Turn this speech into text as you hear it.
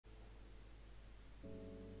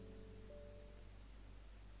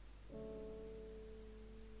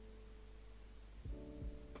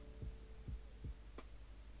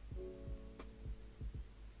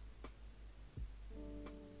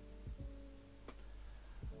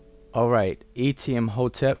All right, ETM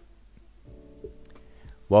Hotep.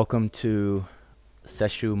 Welcome to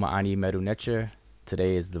Sesh mdw-ntr.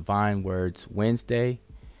 Today is Divine Words Wednesday,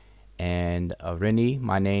 and Rini,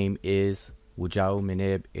 my name is Wujau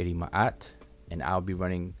Minib Irimaat, and I'll be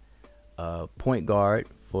running point guard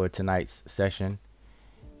for tonight's session.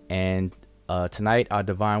 And tonight, our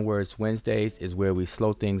Divine Words Wednesdays is where we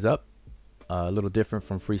slow things up, a little different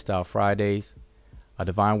from Freestyle Fridays.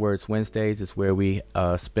 Divine Words Wednesdays is where we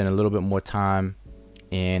spend a little bit more time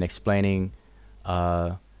in explaining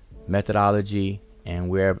methodology, and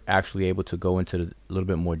we're actually able to go into a little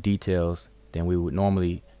bit more details than we would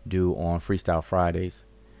normally do on Freestyle Fridays.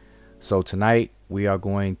 So tonight we are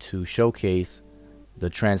going to showcase the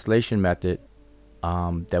translation method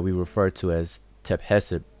that we refer to as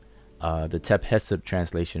Penmanship, the Penmanship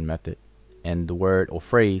translation method. And the word or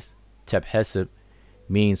phrase Penmanship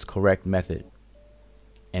means correct method.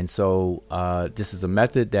 And so this is a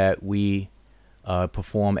method that we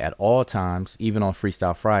perform at all times, even on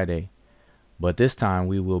Freestyle Friday. But this time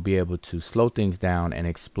we will be able to slow things down and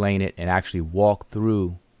explain it and actually walk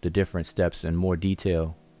through the different steps in more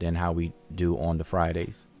detail than how we do on the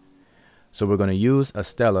Fridays. So we're going to use a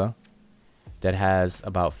stela that has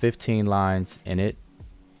about 15 lines in it.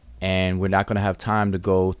 And we're not going to have time to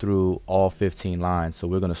go through all 15 lines. So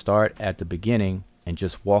we're going to start at the beginning and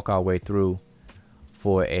just walk our way through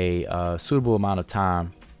for a suitable amount of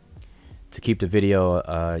time to keep the video,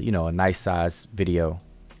 a nice size video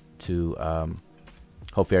to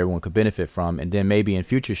hopefully everyone could benefit from. And then maybe in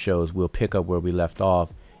future shows, we'll pick up where we left off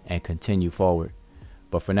and continue forward.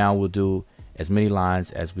 But for now, we'll do as many lines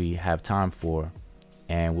as we have time for,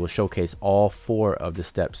 and we'll showcase all 4 of the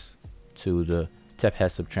steps to the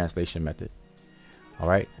Penmanship translation method. All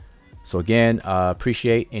right. So again,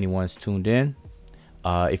 appreciate anyone's tuned in.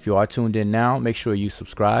 If you are tuned in now, make sure you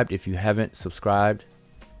subscribed if you haven't subscribed.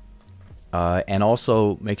 And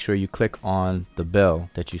also make sure you click on the bell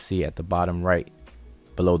that you see at the bottom right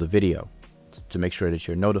below the video to make sure that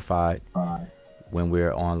you're notified when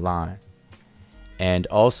we're online. And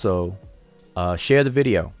also share the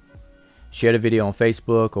video. Share the video on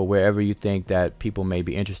Facebook or wherever you think that people may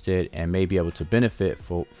be interested and may be able to benefit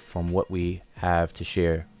from what we have to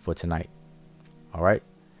share for tonight. All right.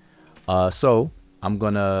 So I'm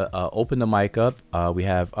going to open the mic up. We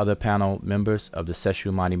have other panel members of the Sesh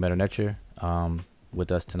mdw-ntr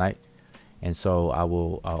with us tonight. And so I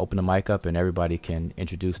will open the mic up and everybody can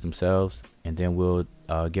introduce themselves, and then we'll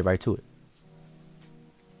get right to it.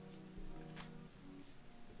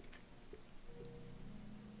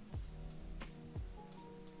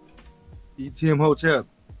 ETM Hotep.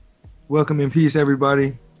 Welcome in peace,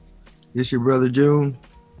 everybody. It's your brother June.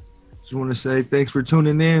 Just want to say thanks for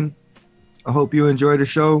tuning in. I hope you enjoy the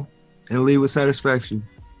show and leave with satisfaction.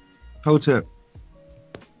 Hotep.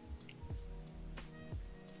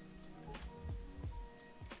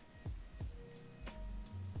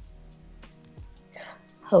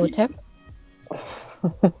 Hotep.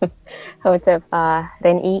 Hotep,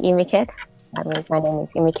 Reni Imiket. That means my name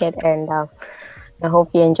is Imiket, and I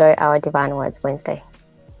hope you enjoy our Divine Words Wednesday.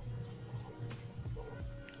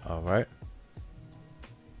 All right.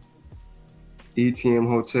 ETM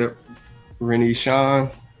Hotep, Rennie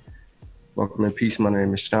Sean. Welcome in peace. My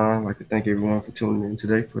name is Sean. I'd like to thank everyone for tuning in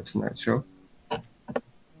today for tonight's show.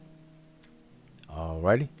 All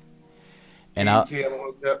righty. And ETM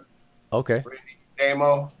Hotep. Okay.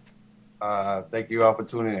 Damo. Thank you all for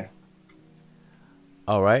tuning in.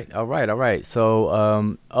 All right.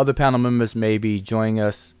 So other panel members may be joining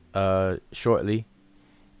us shortly,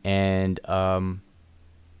 and that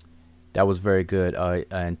was very good.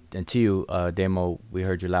 And to you, Damo, we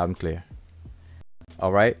heard you loud and clear.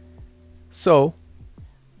 All right. So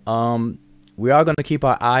we are going to keep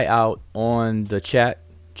our eye out on the chat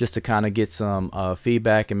just to kind of get some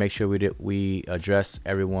feedback and make sure we address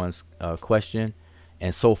everyone's question.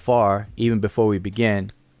 And so far, even before we begin,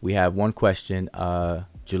 we have one question.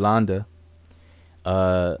 Jolanda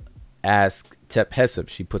asked Penmanship.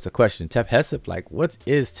 She puts a question. Penmanship, like, what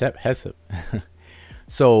is Penmanship?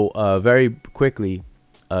 So very quickly,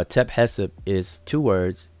 Penmanship is 2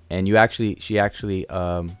 words, and she actually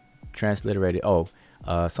transliterated.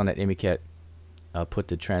 Sonnet Imiket put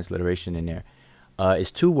the transliteration in there. It's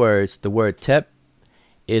 2 words. The word tep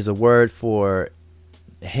is a word for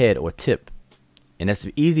head or tip, and that's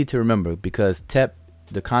easy to remember because tep,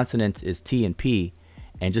 the consonants is T and P,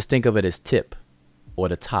 and just think of it as tip or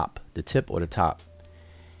the top, the tip or the top.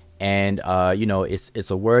 And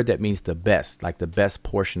it's a word that means the best, like the best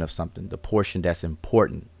portion of something, the portion that's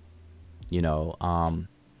important,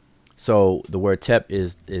 So the word tep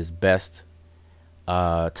is best,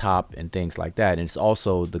 top and things like that. And it's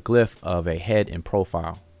also the glyph of a head and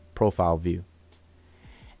profile view.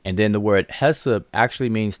 And then the word hesab actually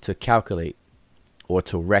means to calculate or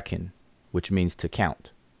to reckon, which means to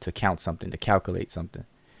count something, to calculate something.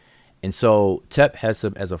 And so tep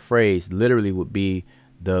hesab as a phrase literally would be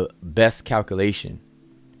the best calculation.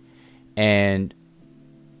 And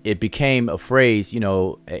it became a phrase, you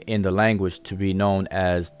know, in the language to be known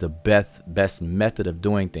as the best method of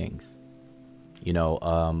doing things. You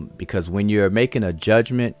know, because when you're making a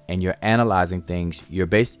judgment and you're analyzing things,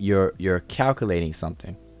 you're calculating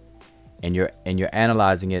something, and you're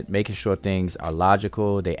analyzing it, making sure things are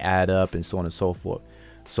logical, they add up, and so on and so forth.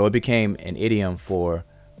 So it became an idiom for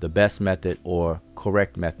the best method or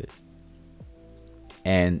correct method.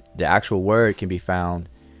 And the actual word can be found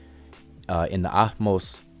in the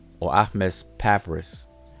Ahmos or Ahmes papyrus,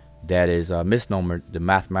 that is misnomer, the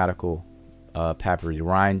mathematical papyri,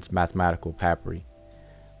 Rhine's mathematical papyri,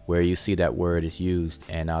 where you see that word is used,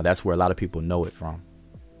 and that's where a lot of people know it from.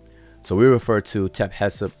 So we refer to tep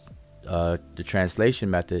hesab, the translation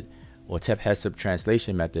method, or tep hesab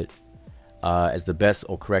translation method, as the best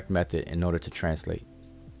or correct method in order to translate.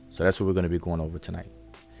 So that's what we're going to be going over tonight.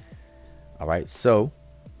 All right, so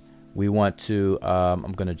we want to,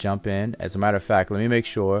 I'm going to jump in. As a matter of fact, let me make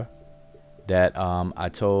sure that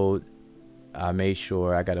I made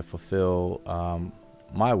sure I got to fulfill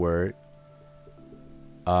my word.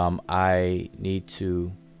 I need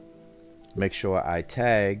to make sure I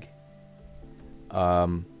tag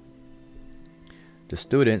the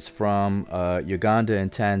students from Uganda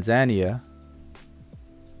and Tanzania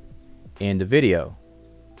in the video.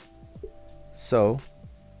 So,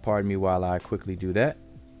 pardon me while I quickly do that.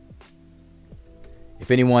 If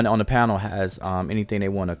anyone on the panel has anything they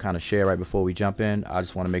want to kind of share right before we jump in, I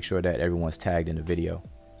just want to make sure that everyone's tagged in the video.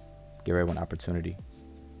 Give everyone an opportunity.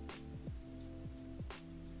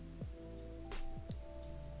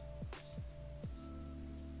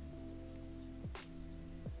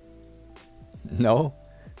 No?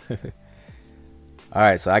 All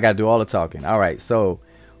right, so I got to do all the talking. All right, so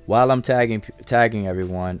while I'm tagging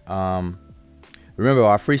everyone, remember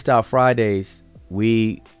our Freestyle Fridays,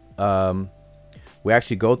 we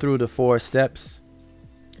actually go through the 4 steps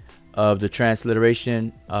of the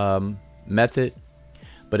transliteration method,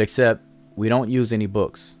 but except we don't use any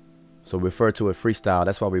books. So we refer to it freestyle.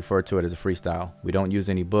 That's why we refer to it as a freestyle. We don't use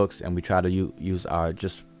any books, and we try to use our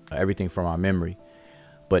just everything from our memory.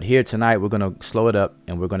 But here tonight, we're going to slow it up,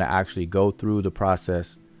 and we're going to actually go through the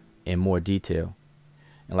process in more detail.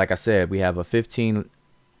 And like I said, we have a 15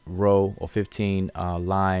 row or 15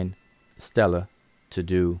 line stela to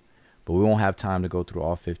do, but we won't have time to go through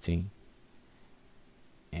all 15.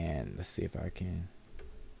 And let's see if I can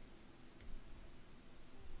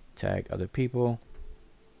tag other people.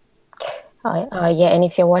 Yeah, and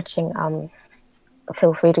if you're watching,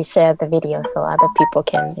 feel free to share the video so other people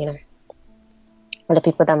can, you know, other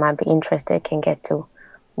people that might be interested can get to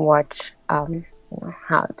watch, you know,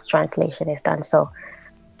 how the translation is done. So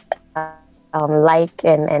like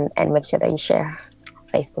and make sure that you share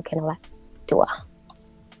Facebook and all that. Dua.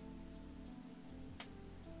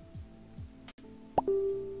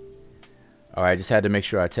 All right, just had to make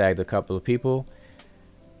sure I tagged a couple of people.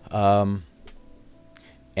 And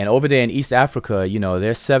over there in East Africa, you know,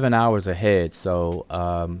 they're 7 hours ahead. So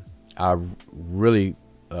I really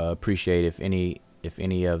appreciate if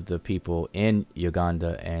any of the people in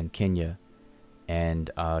Uganda and Kenya and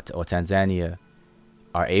or Tanzania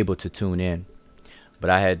are able to tune in. But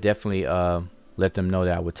I had definitely let them know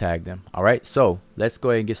that I would tag them. All right, so let's go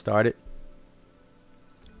ahead and get started.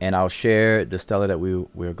 And I'll share the stela that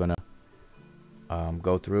we're gonna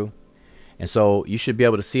go through. And so you should be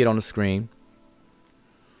able to see it on the screen.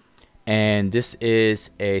 And this is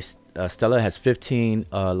a stela, has 15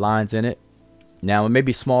 lines in it. Now it may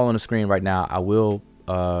be small on the screen right now. I will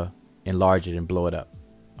enlarge it and blow it up.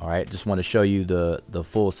 All right, just want to show you the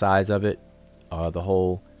full size of it, the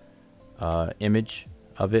whole image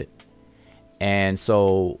of it. And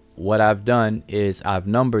so what I've done is I've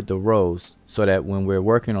numbered the rows so that when we're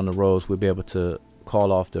working on the rows, we'll be able to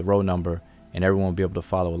call off the row number and everyone will be able to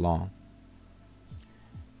follow along.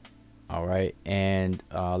 All right, and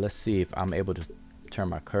let's see if I'm able to turn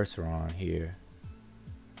my cursor on here.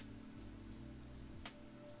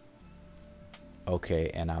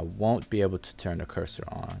 Okay, and I won't be able to turn the cursor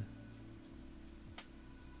on.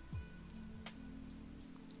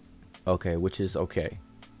 Okay, which is okay.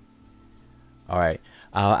 All right,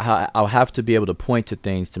 I'll have to be able to point to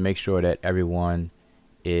things to make sure that everyone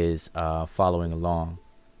is following along.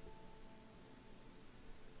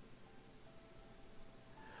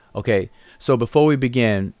 Okay, so before we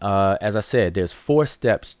begin, as I said, there's 4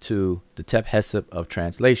 steps to the Penmanship of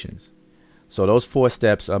translations. So those 4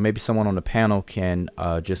 steps, maybe someone on the panel can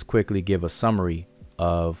just quickly give a summary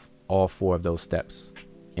of all 4 of those steps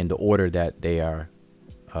in the order that they are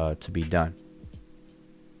to be done.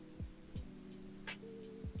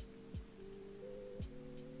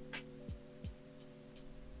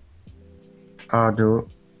 I'll do it.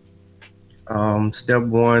 Step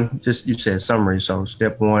 1, just you said summary. So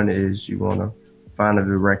step 1 is you want to find a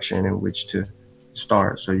direction in which to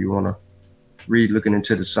start. So you want to read looking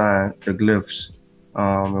into the sign, the glyphs.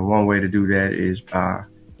 And one way to do that is by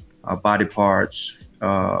body parts,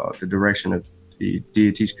 the direction of the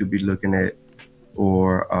deities could be looking at,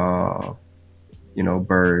 or you know,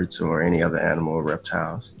 birds or any other animal or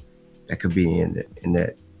reptiles that could be in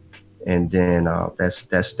that. And then that's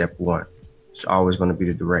step 1. It's always going to be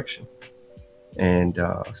the direction. And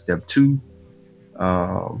step 2,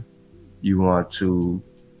 you want to,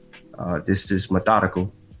 this is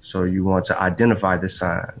methodical. So you want to identify the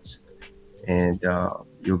signs, and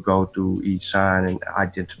you'll go through each sign and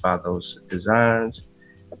identify those designs.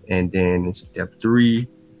 And then in step 3,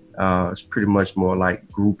 it's pretty much more like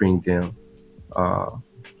grouping them.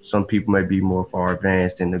 Some people may be more far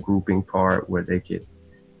advanced in the grouping part where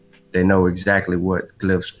they know exactly what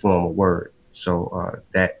glyphs form a word. So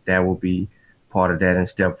that will be part of that. And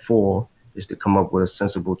step 4 is to come up with a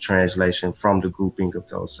sensible translation from the grouping of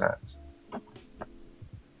those signs.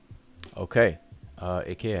 Okay,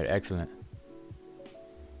 Ikea, excellent.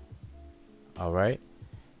 All right,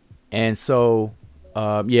 and so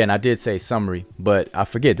yeah, and I did say summary, but I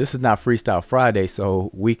forget this is not Freestyle Friday,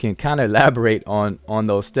 so we can kind of elaborate on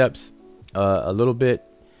those steps a little bit.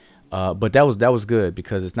 But that was good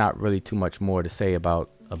because it's not really too much more to say about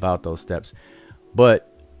those steps. But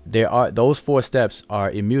those 4 steps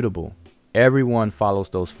are immutable. Everyone follows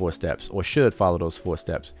those 4 steps, or should follow those 4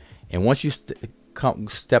 steps. And once you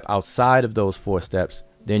step outside of those 4 steps,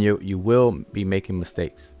 then you will be making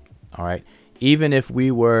mistakes. All right. Even if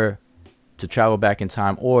we were to travel back in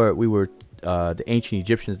time, or we were the ancient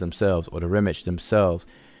Egyptians themselves, or the Remich themselves,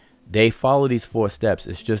 they follow these 4 steps.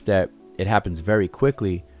 It's just that it happens very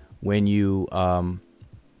quickly when you know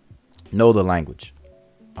the language.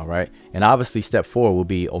 All right. And obviously step 4 will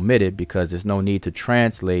be omitted because there's no need to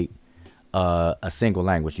translate a single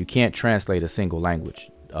language. You can't translate a single language.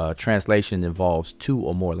 Translation involves 2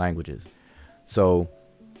 or more languages. So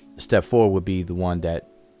step 4 would be the one that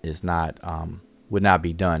is not would not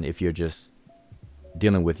be done if you're just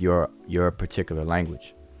dealing with your particular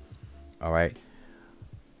language. All right.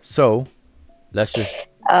 So let's just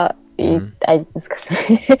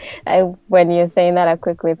when you're saying that, I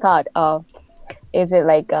quickly thought, is it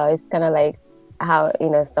like it's kind of like how, you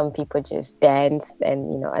know, some people just dance,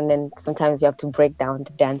 and, you know, and then sometimes you have to break down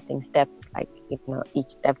the dancing steps, like, you know, each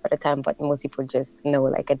step at a time, but most people just know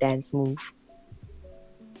like a dance move.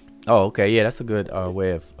 Oh, okay. Yeah, that's a good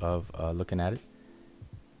way of looking at it.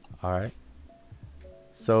 All right.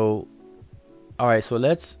 So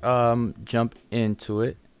let's jump into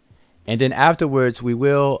it, and then afterwards I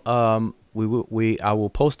will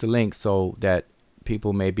post a link so that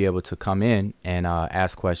people may be able to come in and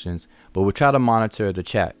ask questions, but we'll try to monitor the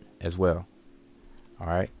chat as well. All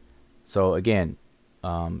right. So again,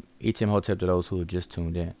 Etim Hotep to those who have just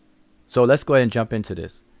tuned in. So let's go ahead and jump into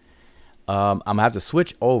this. I'm gonna have to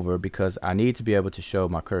switch over because I need to be able to show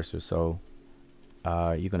my cursor. So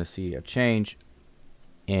you're gonna see a change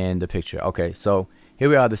in the picture. Okay, so here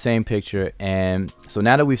we are, the same picture, and so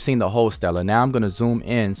now that we've seen the whole stela, now I'm gonna zoom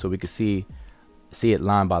in so we can see it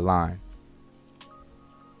line by line.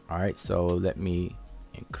 All right, so let me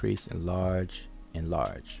increase, enlarge.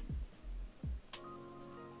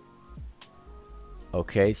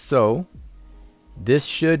 Okay, so this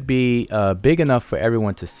should be big enough for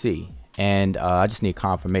everyone to see, and I just need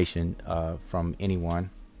confirmation from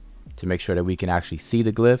anyone to make sure that we can actually see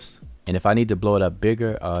the glyphs. And if I need to blow it up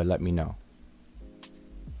bigger, let me know.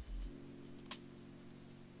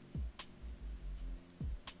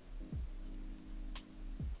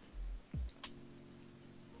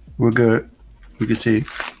 We're good. We can see.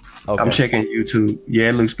 Okay. I'm checking YouTube. Yeah,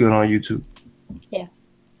 it looks good on YouTube. Yeah.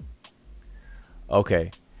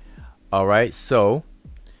 Okay. All right. So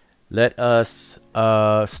let us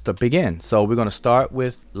begin. So we're going to start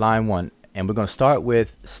with line 1, and we're going to start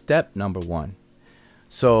with step number 1.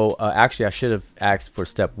 So actually, I should have asked for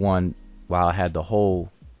step 1 while I had the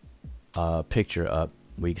whole picture up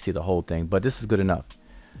where you can see the whole thing, but this is good enough.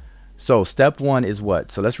 So step 1 is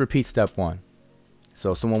what? So let's repeat step 1.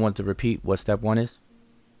 So someone want to repeat what step 1 is?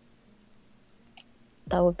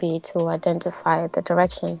 That would be to identify the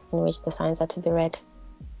direction in which the signs are to be read.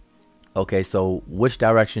 Okay, so which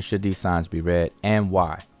direction should these signs be read and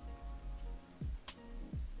why?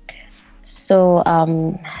 So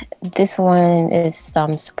this one is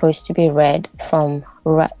supposed to be read from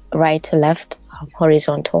right to left,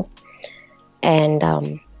 horizontal,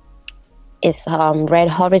 and it's read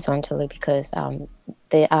horizontally because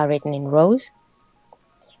they are written in rows,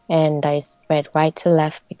 and it's read right to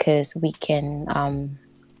left because we can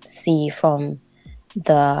see from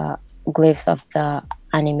the glyphs of the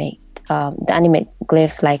animate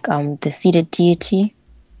glyphs, like the seated deity.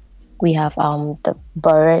 We have the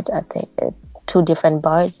bird, I think, two different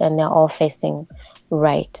birds, and they're all facing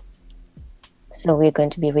right. So we're going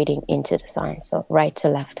to be reading into the sign. So right to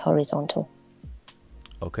left, horizontal.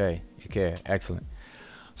 Okay, excellent.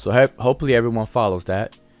 So hopefully everyone follows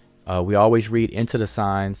that. We always read into the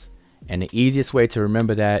signs, and the easiest way to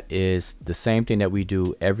remember that is the same thing that we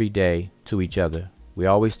do every day to each other. We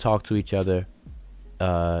always talk to each other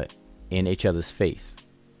in each other's face.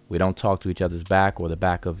 We don't talk to each other's back or the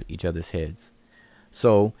back of each other's heads.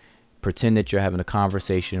 So pretend that you're having a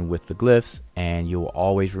conversation with the glyphs, and you will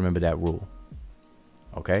always remember that rule.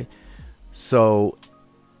 Okay, so,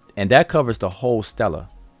 and that covers the whole stela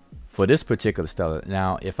for this particular stela.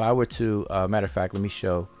 Now, if I were to, matter of fact, let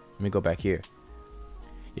me go back here.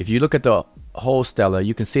 If you look at the whole stela,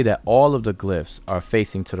 you can see that all of the glyphs are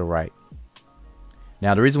facing to the right.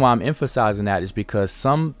 Now, the reason why I'm emphasizing that is because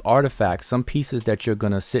some artifacts, some pieces that you're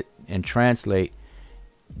going to sit and translate,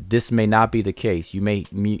 this may not be the case. You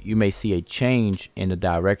may see a change in the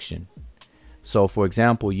direction. So, for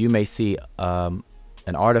example, you may see an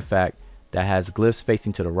artifact that has glyphs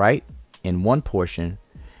facing to the right in one portion,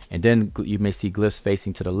 and then you may see glyphs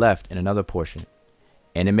facing to the left in another portion.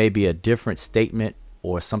 And it may be a different statement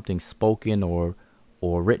or something spoken or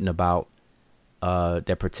written about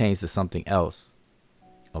that pertains to something else.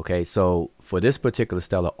 Okay, so for this particular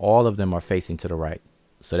stela, all of them are facing to the right.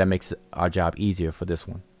 So that makes our job easier for this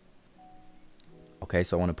one. Okay,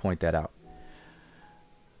 so I want to point that out.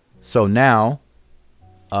 So now,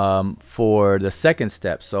 for the second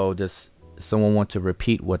step, so does someone want to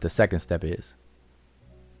repeat what the second step is?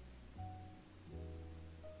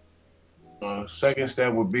 Second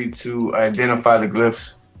step would be to identify the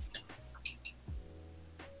glyphs.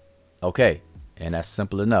 Okay, and that's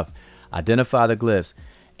simple enough. Identify the glyphs.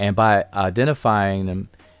 And by identifying them,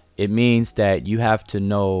 it means that you have to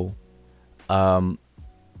know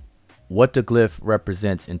what the glyph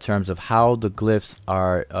represents in terms of how the glyphs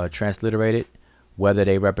are transliterated, whether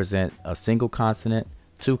they represent a single consonant,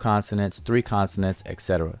 two consonants, three consonants,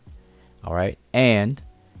 etc. All right. And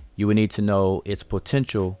you would need to know its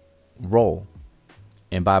potential role.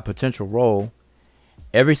 And by potential role,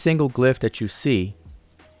 every single glyph that you see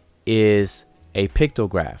is a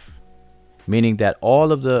pictograph, meaning that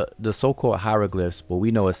all of the so-called hieroglyphs, what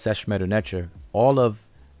we know as Sesh, Medew, Netcher, all of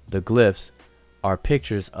the glyphs are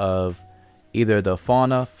pictures of either the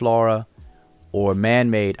fauna, flora, or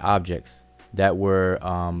man-made objects that were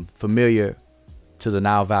familiar to the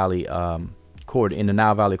Nile Valley in the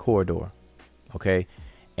Nile Valley corridor. Okay,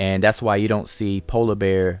 and that's why you don't see polar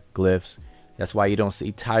bear glyphs. That's why you don't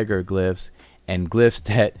see tiger glyphs and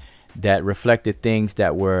glyphs that reflected things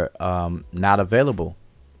that were not available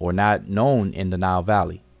or not known in the Nile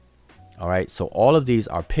Valley. All right, so all of these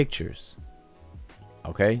are pictures.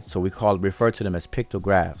 Okay, so we refer to them as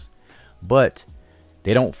pictographs, but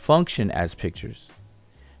they don't function as pictures.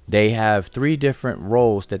 They have three different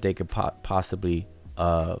roles that they could possibly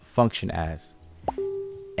function as.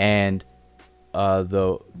 And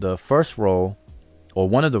the first role, or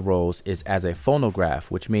one of the roles, is as a phonograph,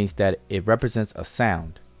 which means that it represents a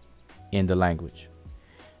sound in the language.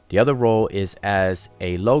 The other role is as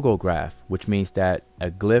a logograph, which means that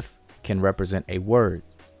a glyph can represent a word.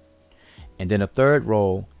 And then a third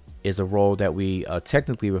role is a role that we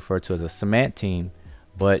technically refer to as a semanteme,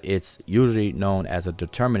 but it's usually known as a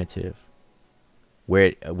determinative,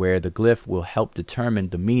 where the glyph will help determine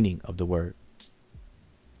the meaning of the word.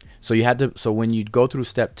 So you have to. So when you go through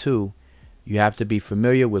step 2, you have to be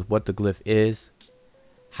familiar with what the glyph is,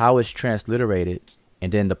 how it's transliterated,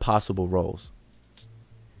 and then the possible roles.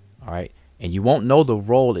 All right, and you won't know the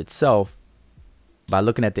role itself by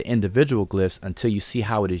looking at the individual glyphs until you see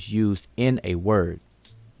how it is used in a word,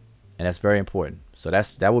 and that's very important. So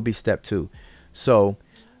that would be step 2. So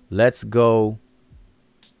let's go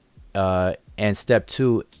and step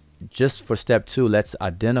 2. Just for step 2, let's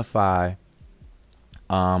identify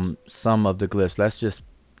some of the glyphs. Let's just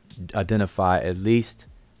identify at least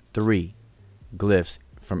 3 glyphs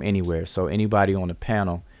from anywhere. So anybody on the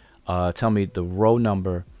panel, tell me the row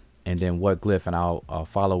number and then what glyph, and I'll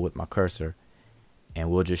follow with my cursor,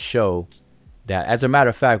 and we'll just show that. As a matter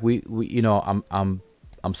of fact, we you know, I'm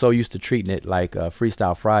so used to treating it like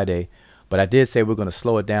Freestyle Friday, but I did say we're going to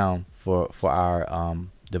slow it down for our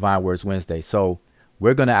Divine Words Wednesday. So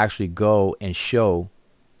we're going to actually go and show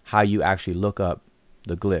how you actually look up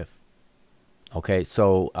the glyph. Okay,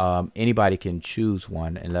 so anybody can choose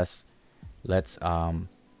one, and let's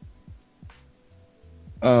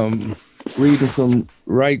reading from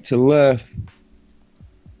right to left.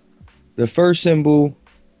 The first symbol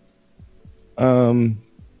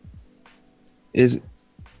is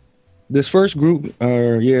this first group,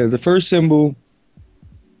 the first symbol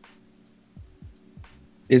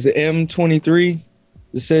is the M23,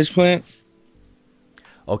 the sedge plant.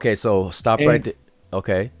 Okay, so stop right there.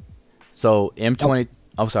 Okay, so M20.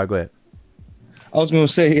 I'm sorry, go ahead. I was gonna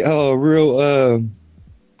say a real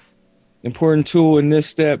important tool in this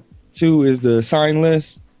step too is the sign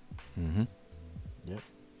list. Mm-hmm.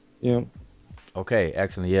 Yeah. Okay,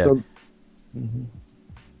 excellent. Yeah. So,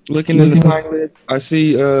 looking in the sign list, I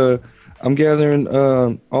see I'm gathering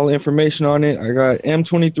all the information on it. I got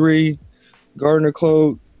M23, Gardner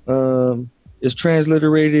code is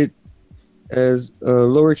transliterated as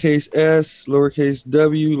lowercase s, lowercase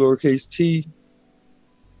w, lowercase t.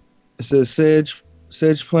 It says sedge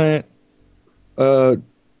plant.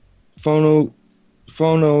 Phono,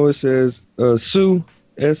 it says Sue,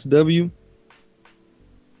 SW.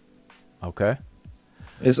 Okay.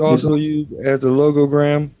 It's also used as a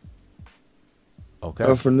logogram.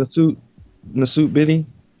 Okay. For Nasut Biddy.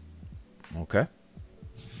 Okay.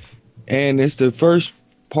 And it's the first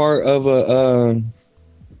part of a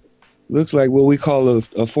looks like what we call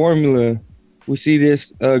a formula. We see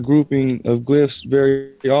this grouping of glyphs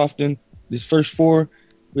very often. This first four,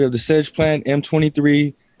 we have the sedge plant,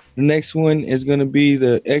 M23. The next one is going to be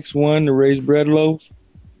the X1, the raised bread loaf.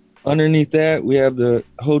 Underneath that, we have the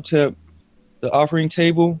Hotep, the offering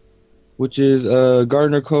table, which is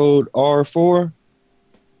Gardner code R4.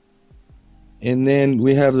 And then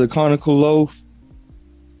we have the conical loaf.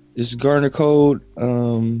 It's Gardner code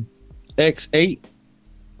X8.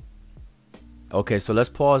 Okay, so let's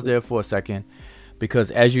pause there for a second, because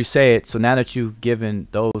as you say it, so now that you've given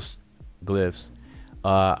those glyphs,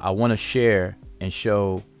 I want to share and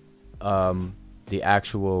show the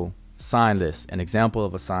actual sign list, an example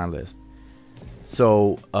of a sign list.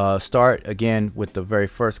 So start again with the very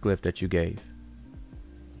first glyph that you gave.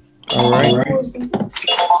 All right.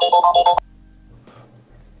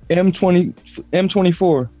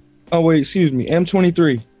 M24. Oh wait, excuse me,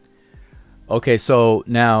 M23. Okay, so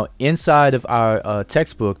now inside of our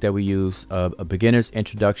textbook that we use, a beginner's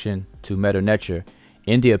introduction to Netcher,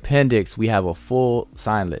 in the appendix we have a full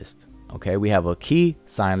sign list. Okay, we have a key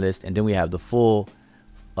sign list, and then we have the full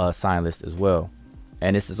sign list as well.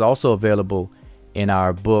 And this is also available in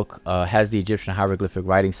our book, Has the Egyptian Hieroglyphic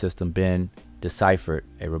Writing System Been Deciphered?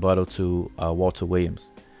 A Rebuttal to Walter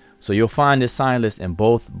Williams. So you'll find this sign list in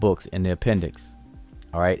both books in the appendix.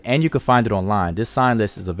 All right, and you can find it online. This sign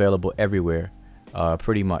list is available everywhere,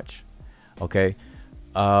 pretty much. Okay,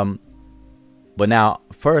 but now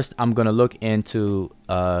first I'm gonna look into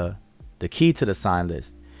the key to the sign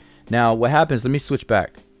list. Now what happens, let me switch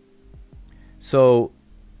back. So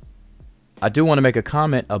I do want to make a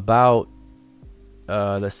comment about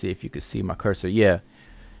let's see if you can see my cursor. Yeah,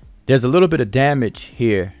 there's a little bit of damage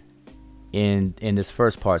here in this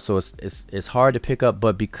first part, so it's hard to pick up,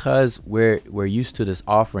 but because we're used to this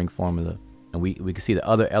offering formula, and we can see the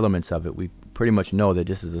other elements of it, we pretty much know that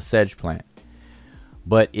this is a sedge plant.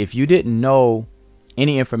 But if you didn't know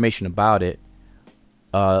any information about it,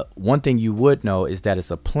 one thing you would know is that it's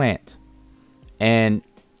a plant. And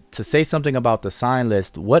to say something about the sign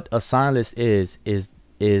list, what a sign list is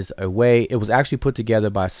a way, it was actually put together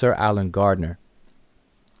by Sir Alan Gardner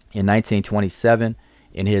in 1927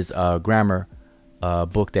 in his grammar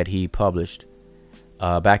book that he published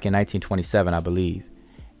back in 1927, I believe.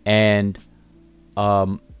 And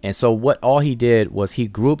so what all he did was he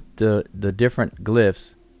grouped the different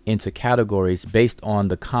glyphs into categories based on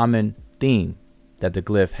the common theme that the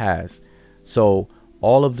glyph has. So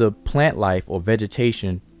all of the plant life or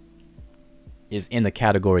vegetation is in the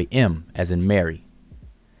category M, as in Mary.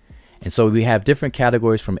 And so we have different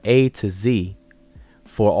categories from A to Z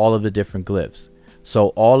for all of the different glyphs. So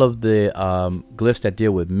all of the glyphs that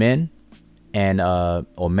deal with men and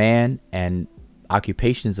or man and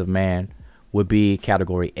occupations of man would be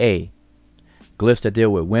category A. Glyphs that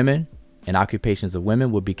deal with women and occupations of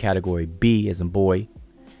women would be category B, as in boy.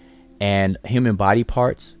 And human body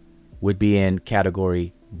parts would be in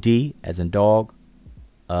category D, as in dog.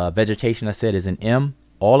 Vegetation, I said, is in M.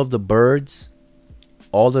 All of the birds,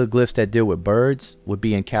 all the glyphs that deal with birds would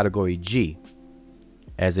be in category G,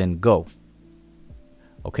 as in go.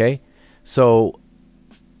 Okay, so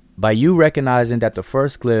by you recognizing that the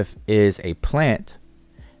first glyph is a plant,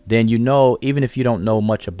 then you know, even if you don't know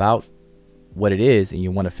much about what it is and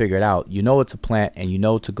you want to figure it out, you know it's a plant and you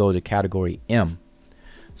know to go to category M.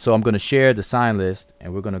 So I'm going to share the sign list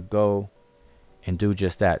and we're going to go and do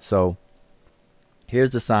just that. So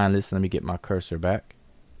here's the sign list. Let me get my cursor back.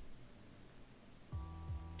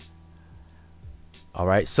 All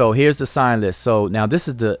right, so here's the sign list. So now this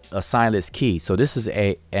is the sign list key. So this is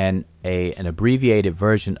an abbreviated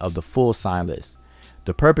version of the full sign list.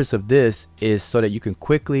 The purpose of this is so that you can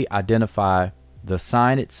quickly identify the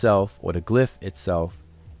sign itself or the glyph itself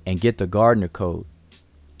and get the Gardner code.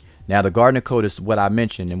 Now the Gardner code is what I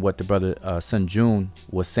mentioned and what the brother Sun Jun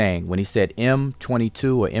was saying when he said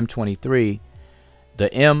M22 or M23.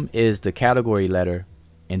 The M is the category letter,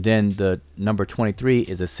 and then the number 23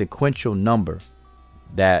 is a sequential number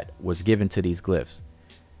that was given to these glyphs.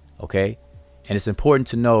 Okay, and it's important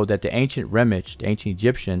to know that the ancient Remich, the ancient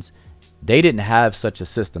Egyptians, they didn't have such a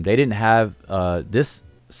system. They didn't have this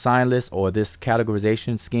sign list, or this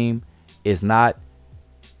categorization scheme is not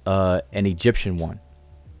an Egyptian one.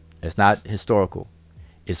 It's not historical.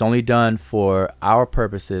 It's only done for our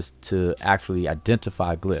purposes to actually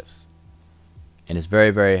identify glyphs, and it's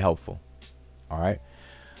very, very helpful. All right,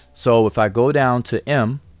 so if I go down to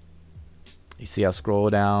M, you see I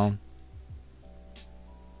scroll down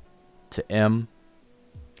to M,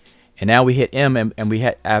 and now we hit M, and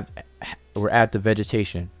we're at the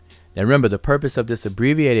vegetation. Now remember, the purpose of this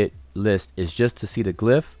abbreviated list is just to see the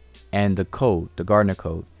glyph and the code, the Gardner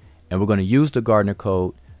code, and we're going to use the Gardner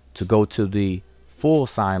code to go to the full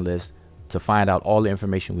sign list to find out all the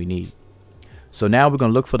information we need. So now we're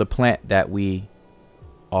going to look for the plant that we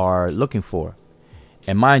are looking for.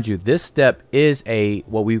 And mind you, this step is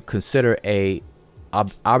what we consider a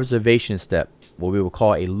observation step, what we will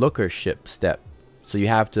call a lookership step. So you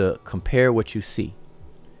have to compare what you see.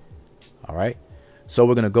 All right. So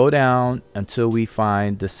we're going to go down until we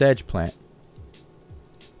find the sedge plant.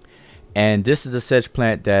 And this is the sedge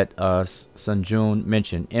plant that Sun Jun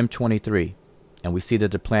mentioned, M23. And we see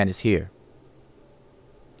that the plant is here.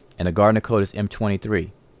 And the Gardner code is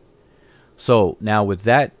M23. So now with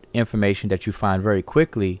that information that you find very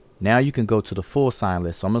quickly, now you can go to the full sign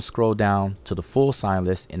list. So I'm going to scroll down to the full sign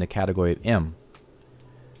list in the category of M.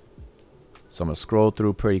 So I'm going to scroll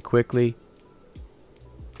through pretty quickly.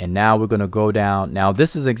 And now we're going to go down. Now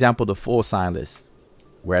this is an example of the full sign list.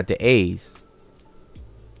 We're at the A's.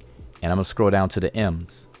 And I'm going to scroll down to the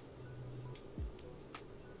M's.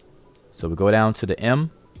 So we go down to the M.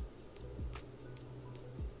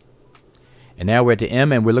 And now we're at the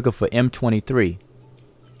M, and we're looking for M23.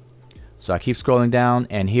 So I keep scrolling down,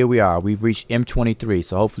 and here we are. We've reached M23.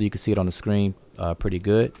 So hopefully you can see it on the screen pretty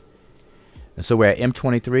good. And so we're at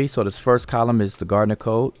M23. So this first column is the Gardner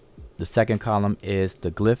code. The second column is the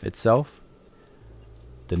glyph itself.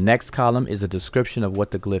 The next column is a description of what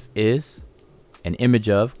the glyph is, an image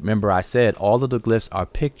of. Remember, I said all of the glyphs are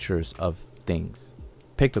pictures of things,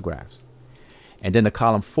 pictographs. And then the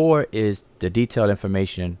column 4 is the detailed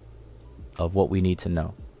information of what we need to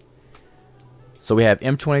know. So we have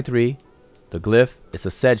M23, the glyph. It's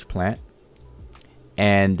a sedge plant,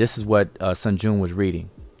 and this is what Sun Jun was reading.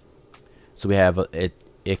 So we have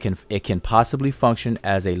it can possibly function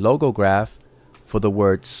as a logograph for the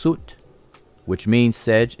word sut, which means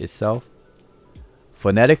sedge itself.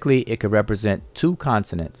 Phonetically, it could represent two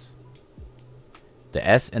consonants, the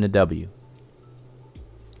S and the W.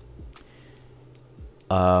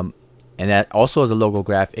 And that also as a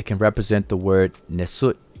logograph, it can represent the word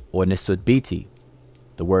nesut or nesutbiti,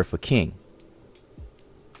 the word for king.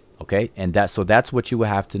 Okay, and so that's what you would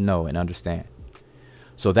have to know and understand.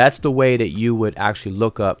 So that's the way that you would actually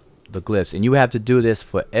look up the glyphs, and you have to do this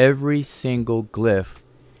for every single glyph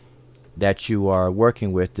that you are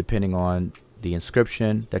working with, depending on the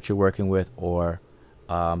inscription that you're working with or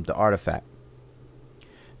the artifact.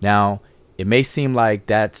 Now, it may seem like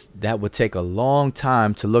that would take a long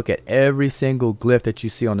time to look at every single glyph that you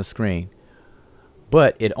see on the screen,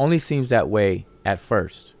 but it only seems that way at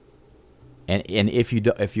first. And if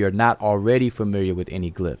you're not already familiar with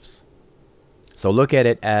any glyphs, so look at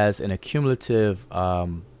it as an accumulative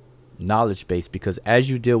knowledge base, because as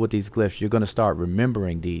you deal with these glyphs, you're going to start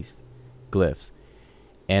remembering these glyphs.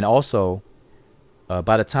 And also,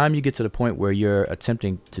 by the time you get to the point where you're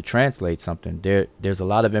attempting to translate something, there's a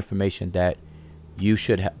lot of information that you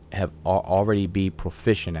should have already be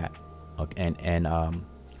proficient at, and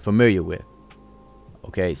familiar with.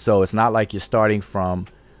 Okay, so it's not like you're starting from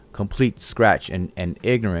complete scratch and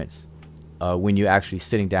ignorance when you're actually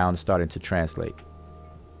sitting down and starting to translate.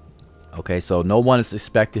 Okay, so no one is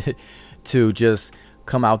expected to just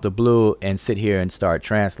come out the blue and sit here and start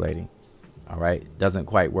translating. All right, doesn't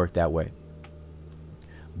quite work that way.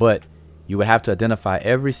 But you would have to identify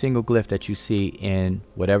every single glyph that you see in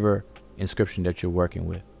whatever inscription that you're working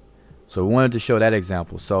with. So we wanted to show that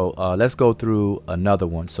example. So let's go through another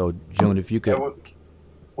one. So June, if you could.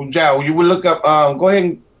 Well, John, you would look up. Go ahead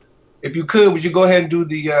and, if you could, would you go ahead and do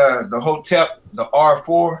the Hotep, the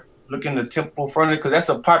R4? Look in the temple fronted, because that's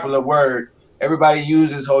a popular word. Everybody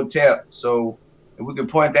uses Hotep. So if we can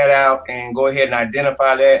point that out and go ahead and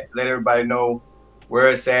identify that, let everybody know where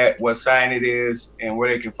it's at, what sign it is, and where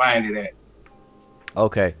they can find it at.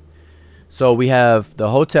 Okay. So we have the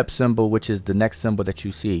Hotep symbol, which is the next symbol that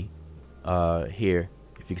you see here,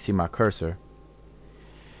 if you can see my cursor.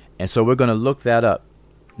 And so we're going to look that up.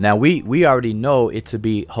 Now we already know it to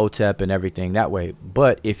be Hotep and everything that way,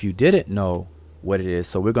 but if you didn't know what it is,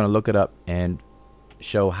 so we're going to look it up and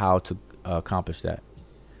show how to accomplish that.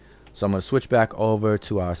 So I'm going to switch back over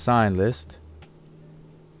to our sign list.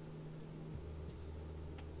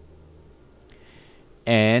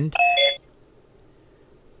 And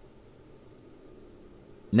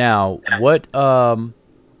now what I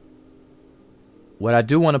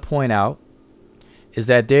do want to point out is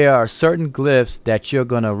that there are certain glyphs that you're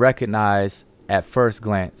going to recognize at first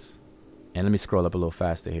glance. And let me scroll up a little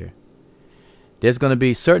faster here. There's going to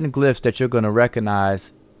be certain glyphs that you're going to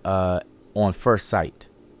recognize on first sight.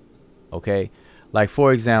 Okay, like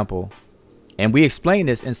for example, and we explain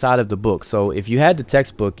this inside of the book. So if you had the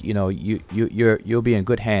textbook, you know, you'll be in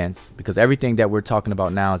good hands, because everything that we're talking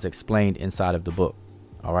about now is explained inside of the book.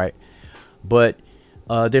 All right, but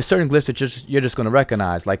there's certain glyphs that you're just going to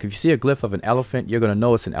recognize. Like if you see a glyph of an elephant, you're going to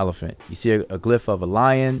know it's an elephant. You see a glyph of a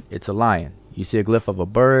lion, it's a lion. You see a glyph of a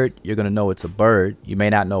bird, you're going to know it's a bird. You may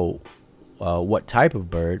not know what type of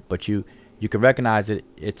bird, but you can recognize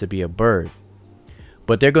it to be a bird.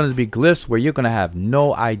 But there are going to be glyphs where you're going to have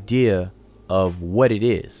no idea of what it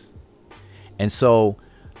is. And so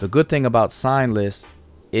the good thing about sign lists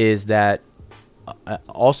is that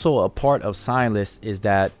also a part of sign lists is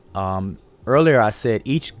that earlier I said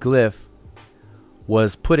each glyph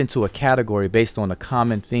was put into a category based on a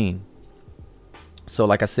common theme. So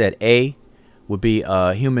like I said, A would be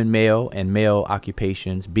human male and male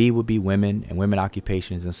occupations. B would be women and women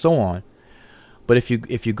occupations, and so on. But if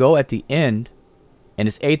you go at the end, and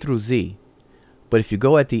it's A through Z, but if you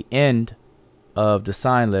go at the end of the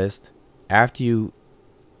sign list, after you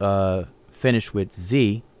finish with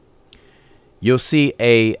Z, you'll see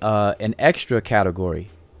an extra category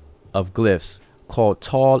of glyphs called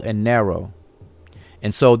tall and narrow.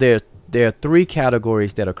 And so there are three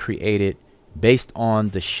categories that are created based on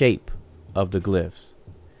the shape of the glyphs.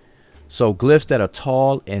 So glyphs that are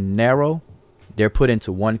tall and narrow, they're put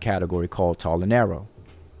into one category called tall and narrow.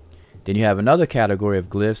 Then you have another category of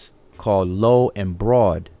glyphs called low and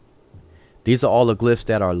broad. These are all the glyphs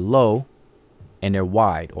that are low and they're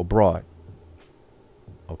wide or broad.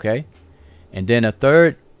 Okay? And then a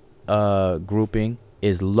third grouping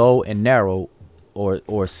is low and narrow,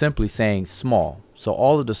 or simply saying small. So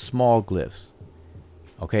all of the small glyphs.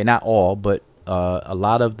 Okay, not all, but a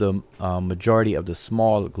lot of the majority of the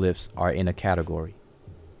small glyphs are in a category.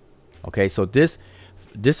 Okay, so this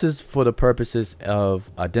is for the purposes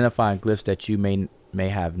of identifying glyphs that you may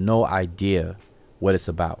have no idea what it's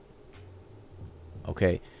about.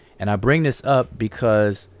 Okay, and I bring this up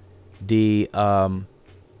because the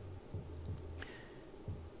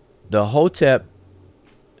Hotep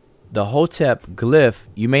glyph,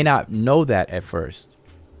 you may not know that at first,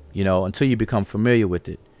 you know, until you become familiar with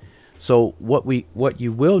it. So what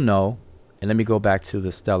you will know, and let me go back to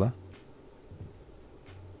the Stela.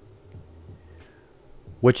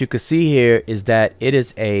 What you can see here is that it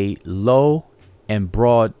is a low and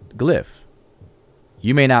broad glyph.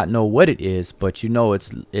 You may not know what it is, but you know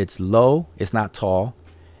it's low, it's not tall,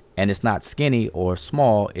 and it's not skinny or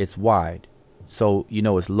small, it's wide. So you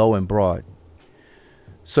know it's low and broad.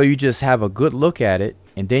 So you just have a good look at it,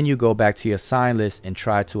 and then you go back to your sign list and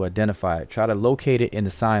try to identify it. Try to locate it in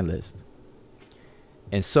the sign list.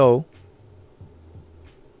 And so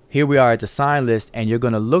here we are at the sign list, and you're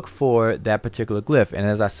going to look for that particular glyph. And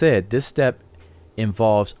as I said, this step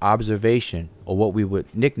involves observation, or what we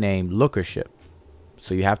would nickname lookership.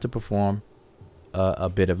 So you have to perform a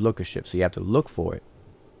bit of lookership. So you have to look for it.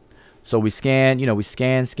 So we scan, you know, we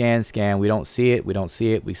scan. We don't see it.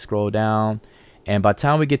 We scroll down. And by the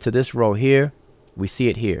time we get to this row here, we see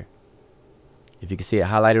it here. If you can see it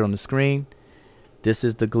highlighted on the screen, this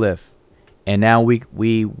is the glyph. And now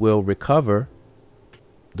we will recover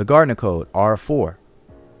the Gardner code, R4.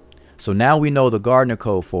 So now we know the Gardner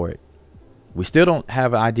code for it. We still don't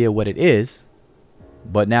have an idea what it is,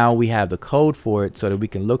 but now we have the code for it so that we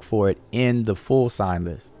can look for it in the full sign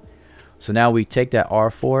list. So now we take that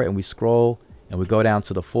R4 and we scroll and we go down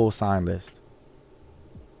to the full sign list.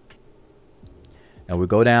 And we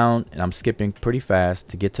go down, and I'm skipping pretty fast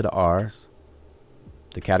to get to the R's,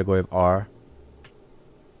 the category of R.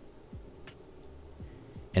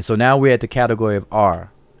 And so now we're at the category of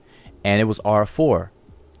R, and it was R4.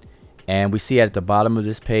 And we see at the bottom of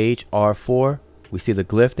this page, R4, we see the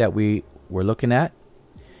glyph that we were looking at.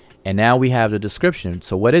 And now we have the description.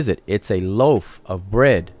 So what is it? It's a loaf of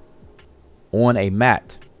bread on a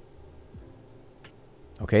mat.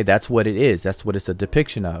 Okay, that's what it is. That's what it's a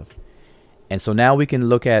depiction of. And so now we can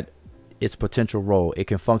look at its potential role. It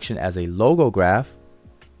can function as a logograph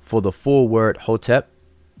for the full word Hotep,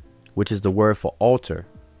 which is the word for altar.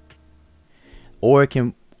 Or it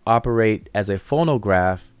can operate as a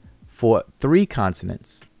phonograph for 3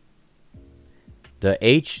 consonants: the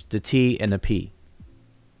H, the T, and the P.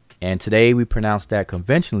 And today we pronounce that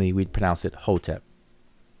conventionally, we pronounce it Hotep.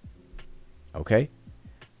 Okay,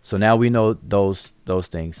 so now we know those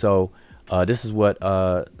things. So this is what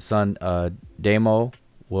Son Demo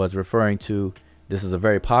was referring to. This is a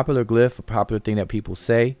very popular glyph, a popular thing that people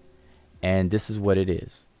say, and this is what it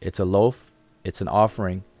is. It's a loaf. It's an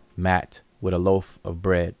offering mat with a loaf of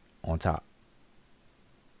bread on top.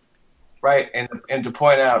 Right, and to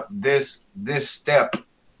point out, this step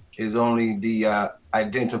is only the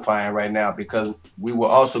identifying right now, because we will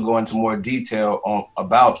also go into more detail on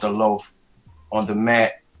about the loaf on the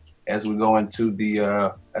mat as we go into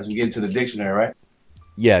the as we get into the dictionary, right?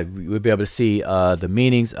 Yeah, we'll be able to see the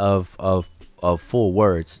meanings of full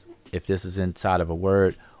words, if this is inside of a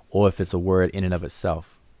word or if it's a word in and of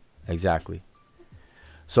itself. Exactly.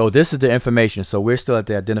 So this is the information. So we're still at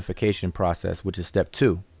the identification process, which is step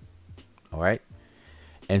 2. All right.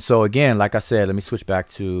 And so again, like I said, let me switch back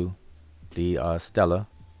to the Stella.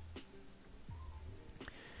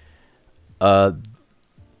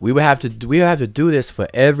 We would have to do this for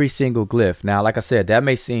every single glyph. Now, like I said, that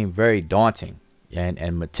may seem very daunting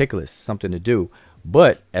and meticulous, something to do.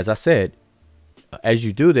 But as I said, as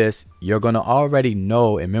you do this, you're going to already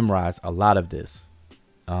know and memorize a lot of this.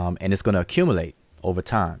 And it's going to accumulate over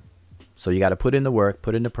time. So you got to put in the work,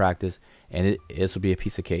 put in the practice, and this will be a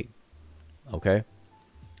piece of cake. Okay.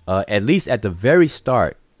 At least at the very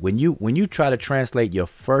start, when you try to translate your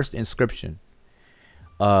first inscription,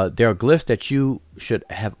 there are glyphs that you should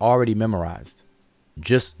have already memorized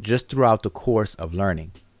just throughout the course of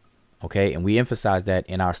learning. Okay. And we emphasize that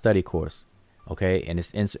in our study course. Okay. And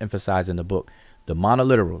it's emphasized in the book. The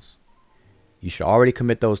monoliterals, you should already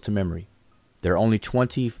commit those to memory. There are only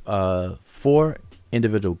 24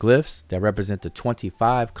 individual glyphs that represent the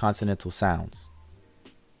 25 consonantal sounds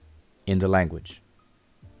in the language.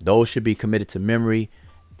 Those should be committed to memory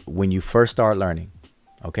when you first start learning.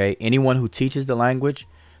 Okay. Anyone who teaches the language,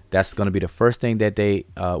 that's going to be the first thing that they,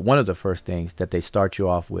 one of the first things that they start you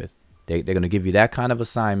off with. They're going to give you that kind of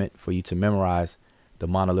assignment for you to memorize the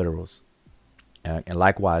monoliterals. And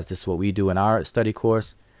likewise, this is what we do in our study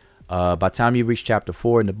course. By the time you reach chapter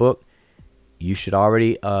 4 in the book, you should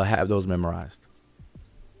already have those memorized.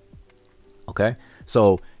 Okay.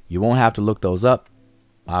 So you won't have to look those up.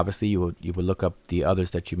 Obviously, you will look up the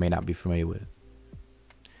others that you may not be familiar with.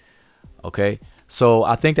 Okay. So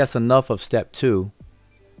I think that's enough of step 2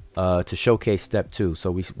 to showcase step 2.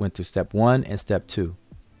 So we went through step 1 and step 2.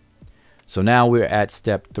 So now we're at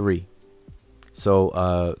step 3.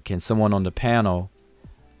 So can someone on the panel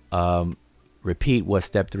repeat what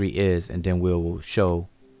step 3 is, and then we'll show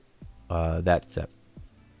that step.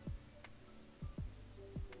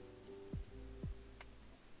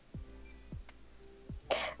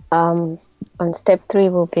 On step 3,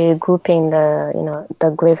 we'll be grouping the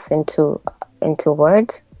the glyphs into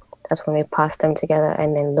words. That's when we pass them together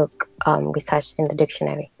and then look research in the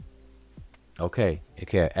dictionary. Okay,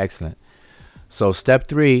 excellent. So step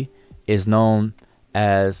 3 is known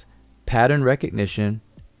as pattern recognition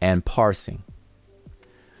and parsing.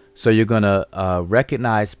 So you're going to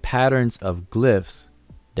recognize patterns of glyphs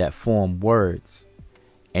that form words,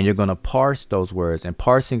 and you're going to parse those words. And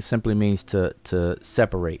parsing simply means to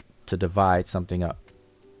separate, to divide something up.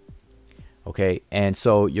 Okay, and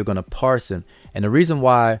so you're going to parse them. And the reason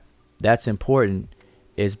why that's important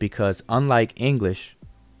is because unlike English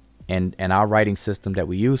and our writing system that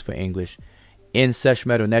we use for English, in Sesh,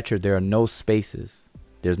 Medew, Netcher, there are no spaces.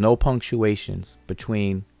 There's no punctuations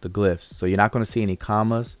between the glyphs. So you're not going to see any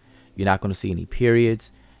commas. You're not going to see any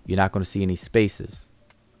periods. You're not going to see any spaces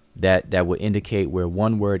that would indicate where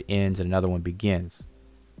one word ends and another one begins.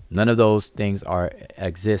 None of those things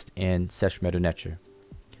exist in Sesh, Medew, Netcher.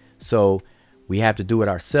 So we have to do it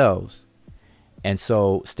ourselves. And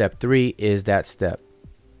so step 3 is that step.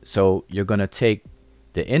 So you're going to take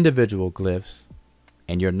the individual glyphs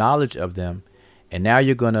and your knowledge of them, and now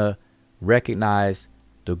you're going to recognize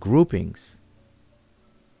the groupings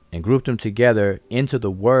and group them together into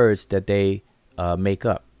the words that they make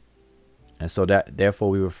up. And so that, therefore,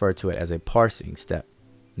 we refer to it as a parsing step.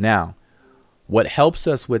 Now, what helps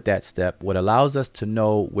us with that step, what allows us to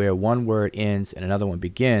know where one word ends and another one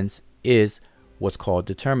begins, is what's called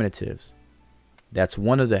determinatives. That's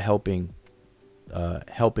one of the helping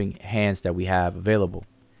hands that we have available.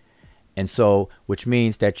 And so, which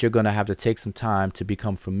means that you're going to have to take some time to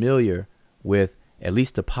become familiar with at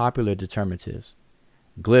least the popular determinatives,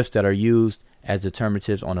 glyphs that are used as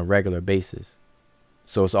determinatives on a regular basis.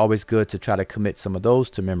 So it's always good to try to commit some of those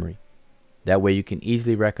to memory. That way you can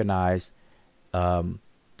easily recognize the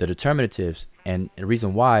determinatives. And the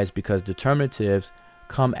reason why is because determinatives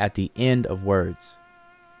come at the end of words.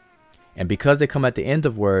 And because they come at the end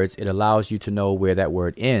of words, it allows you to know where that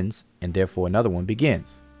word ends and therefore another one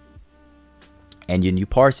begins. And then you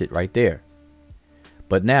parse it right there.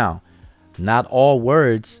 But now, not all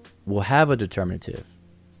words will have a determinative.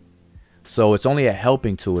 So it's only a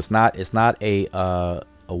helping tool. It's not a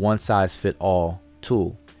one-size-fit-all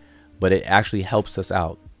tool, but it actually helps us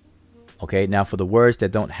out. Okay, now for the words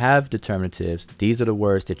that don't have determinatives, these are the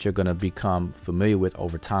words that you're going to become familiar with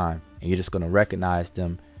over time. And you're just going to recognize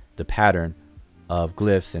them, the pattern of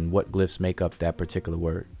glyphs and what glyphs make up that particular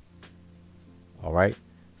word. All right,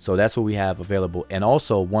 so that's what we have available. And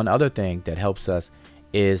also one other thing that helps us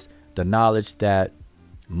is the knowledge that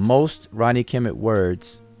most Ronnie Kemet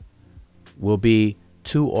words will be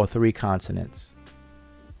 2 or 3 consonants.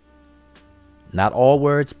 Not all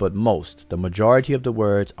words, but most. The majority of the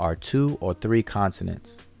words are 2 or 3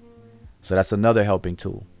 consonants. So that's another helping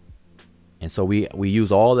tool. And so we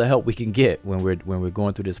use all the help we can get when we're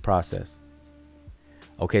going through this process.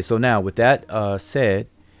 Okay, so now with that said,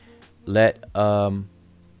 let's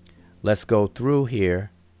go through here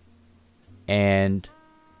and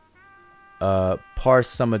parse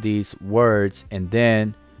some of these words, and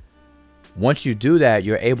then once you do that,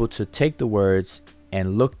 you're able to take the words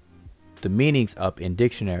and look the meanings up in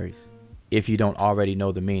dictionaries if you don't already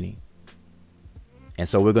know the meaning. And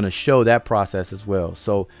so we're going to show that process as well.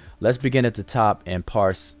 So let's begin at the top and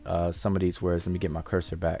parse some of these words. Let me get my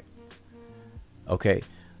cursor back. Okay.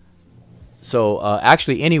 So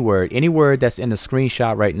actually any word that's in the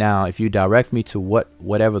screenshot right now, if you direct me to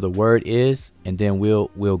whatever the word is, and then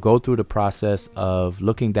we'll go through the process of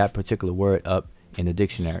looking that particular word up in the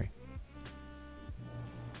dictionary.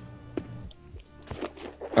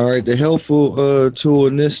 All right, the helpful tool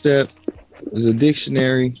in this step is a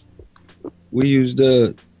dictionary. We use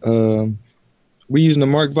the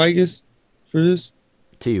Mark Vigus for this.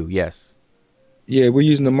 Yes. Yeah, we're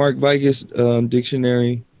using the Mark Vigus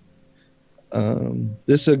dictionary.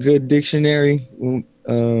 This is a good dictionary.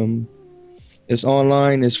 It's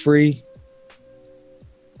online. It's free.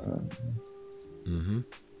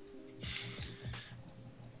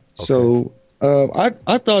 So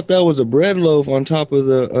I thought that was a bread loaf on top of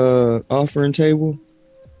the offering table.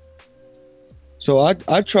 So I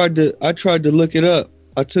tried to look it up.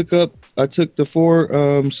 I took the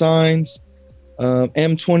 4 signs,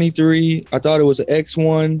 M23. I thought it was an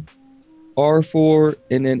X1, R4,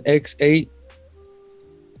 and then X8.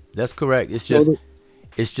 That's correct. It's just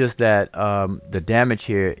that the damage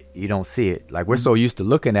here, you don't see it. Like, we're so used to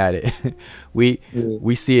looking at it, we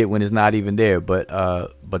see it when it's not even there. But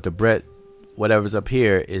the bread, whatever's up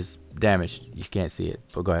here, is damaged. You can't see it.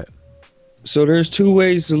 But go ahead. So there's 2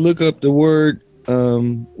 ways to look up the word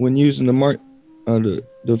when using the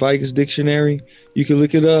Vigus dictionary. You can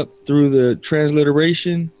look it up through the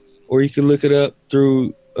transliteration, or you can look it up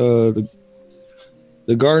through the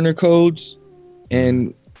Gardner codes.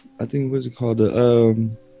 And I think, what's it called? You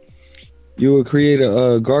would create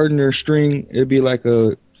a Gardner string. It'd be like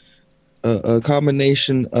a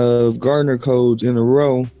combination of Gardner codes in a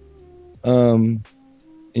row, and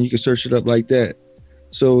you can search it up like that.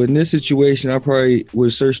 So in this situation, I probably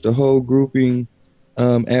would search the whole grouping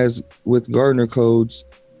as with Gardner codes,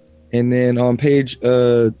 and then on page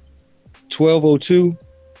 1202,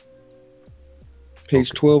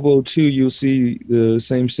 page 1202, you'll see the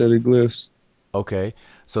same set of glyphs. Okay,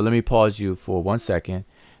 so let me pause you for 1 second,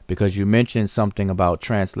 because you mentioned something about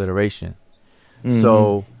transliteration.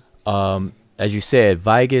 So as you said,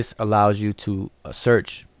 Vigus allows you to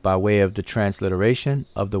search by way of the transliteration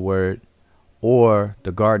of the word, or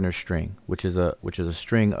the Gardner string, which is a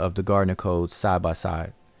string of the Gardner codes side by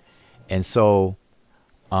side. And so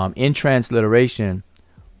in transliteration,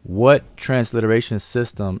 what transliteration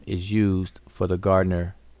system is used for the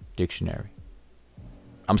Gardner dictionary?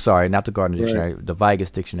 I'm sorry, not the Gardner Right. Dictionary, the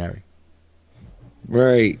Vigus Dictionary.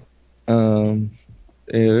 Right. Yeah,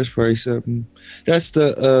 that's probably something. That's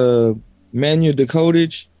the manual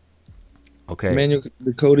decodage. Okay. Manual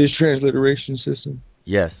decodage transliteration system.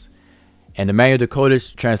 Yes. And the manual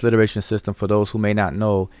decodage transliteration system, for those who may not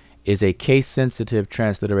know, is a case-sensitive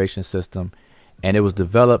transliteration system, and it was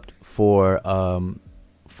developed for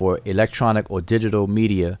electronic or digital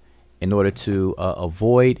media in order to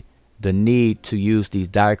avoid the need to use these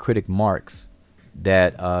diacritic marks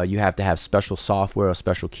that you have to have special software or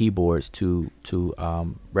special keyboards to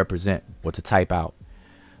represent or to type out.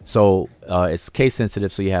 So it's case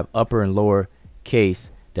sensitive, so you have upper and lower case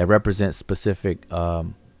that represent specific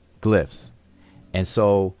glyphs. And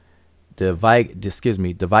so the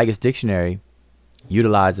Vigus Dictionary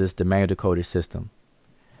utilizes the manual decodage system.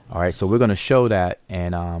 All right, so we're going to show that,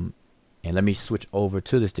 and let me switch over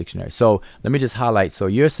to this dictionary. So let me just highlight. So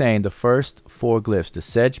you're saying the first 4 glyphs: the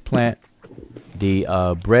sedge plant, the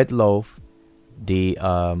bread loaf, the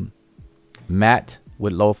mat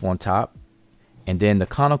with loaf on top, and then the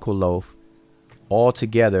conical loaf, all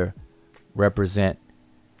together represent.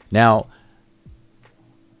 Now,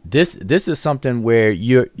 this is something where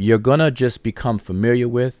you're gonna just become familiar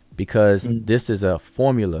with, because this is a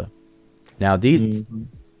formula. Now these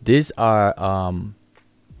are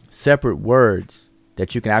separate words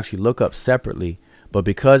that you can actually look up separately, but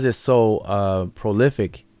because it's so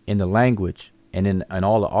prolific in the language and in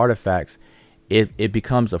all the artifacts, it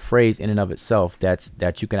becomes a phrase in and of itself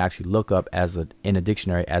that you can actually look up in a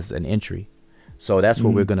dictionary as an entry. So that's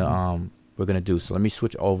what we're gonna do. So let me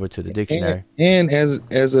switch over to the dictionary. And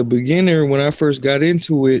as a beginner, when I first got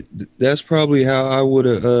into it, that's probably how I would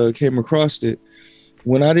have came across it.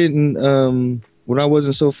 When I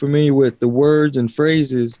wasn't so familiar with the words and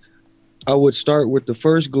phrases, I would start with the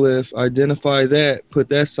first glyph, identify that, put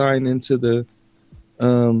that sign into the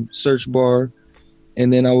search bar,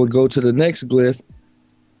 and then I would go to the next glyph,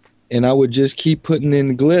 and I would just keep putting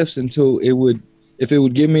in glyphs until if it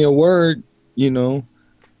would give me a word,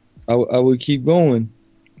 I would keep going.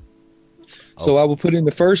 So I would put in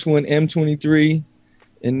the first one, M23,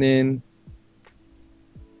 and then,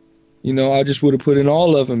 I just would have put in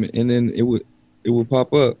all of them, and then it would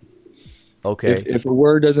pop up. Okay. If a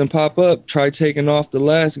word doesn't pop up, try taking off the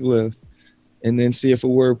last glyph, and then see if a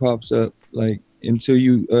word pops up, until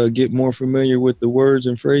you get more familiar with the words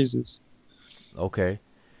and phrases. Okay.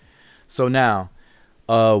 So now,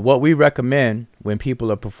 what we recommend when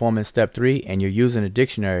people are performing step 3 and you're using a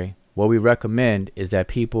dictionary, what we recommend is that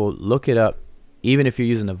people look it up. Even if you're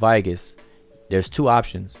using the Vigus, there's 2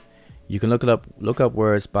 options. You can look up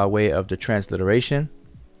words by way of the transliteration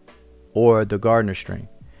or the Gardner string.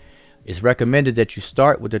 It's recommended that you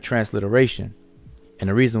start with the transliteration, and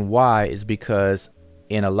the reason why is because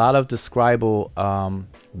in a lot of the scribal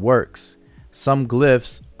works, some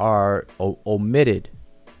glyphs are omitted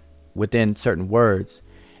within certain words,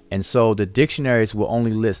 and so the dictionaries will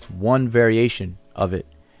only list one variation of it.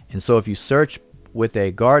 And so if you search with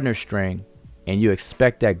a Gardner string and you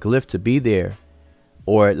expect that glyph to be there,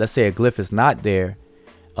 or let's say a glyph is not there,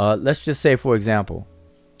 let's just say, for example,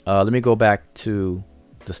 let me go back to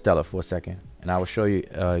the Stella for a second, and I will show you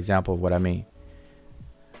an example of what I mean.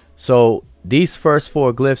 So these first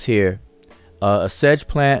 4 glyphs here, a sedge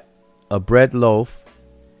plant, a bread loaf,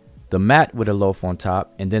 the mat with a loaf on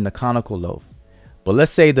top, and then the conical loaf. But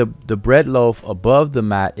let's say the bread loaf above the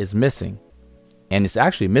mat is missing, and it's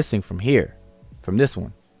actually missing from here, from this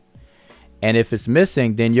one. And if it's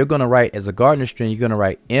missing, then you're going to write, as a Gardner string, you're going to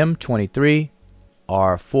write M23,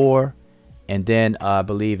 R4, and then I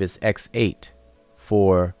believe it's X8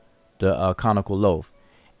 for the conical loaf.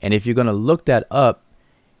 And if you're going to look that up,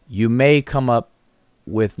 you may come up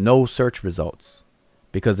with no search results,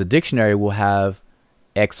 because the dictionary will have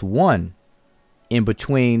X1 in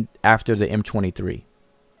between after the M23.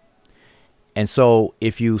 And so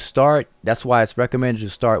if you start, that's why it's recommended to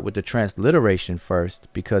start with the transliteration first,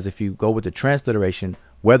 because if you go with the transliteration,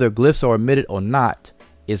 whether glyphs are omitted or not,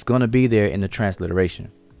 it's going to be there in the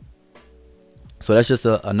transliteration. So that's just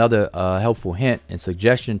another helpful hint and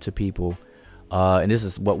suggestion to people. And this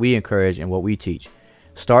is what we encourage and what we teach.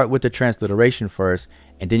 Start with the transliteration first,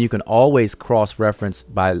 and then you can always cross-reference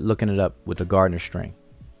by looking it up with the Gardner string.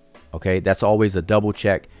 Okay, that's always a double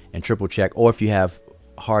check and triple check. Or if you have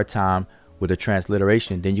a hard time with the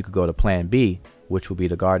transliteration, then you could go to plan B, which will be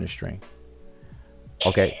the Gardner string.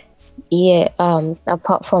 Okay. Yeah,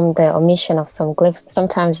 apart from the omission of some glyphs,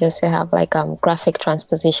 sometimes you also have graphic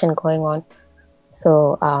transposition going on.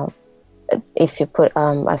 So if you put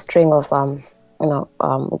a string of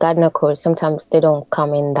Gardner codes, sometimes they don't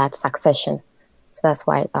come in that succession. So that's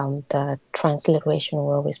why the transliteration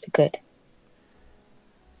will always be good.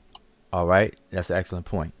 All right, that's an excellent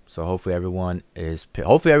point. So hopefully everyone's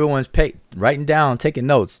writing down, taking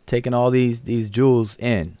notes, taking all these jewels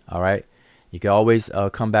in. All right, you can always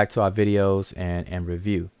come back to our videos and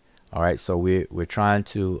review. All right, so we're trying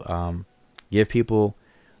to give people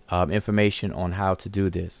information on how to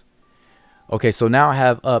do this. Okay, so now I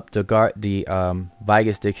have up the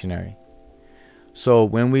Vigus dictionary. So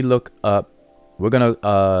when we look up, we're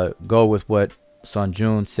gonna go with what Sun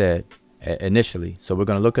Jun said initially. So we're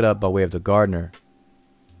gonna look it up by way of the Gardner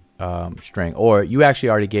string, or you actually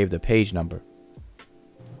already gave the page number.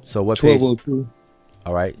 So what page? 1202.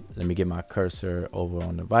 All right, let me get my cursor over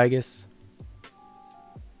on the Vigus.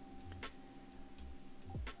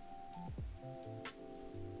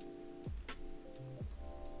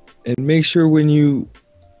 And make sure when you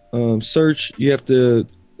search, you have to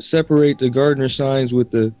separate the Gardner signs with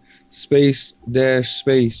the space dash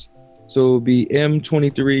space. So it'll be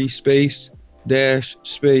M23 space dash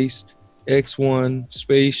space X1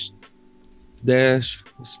 space dash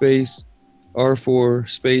space R4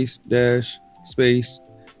 space dash space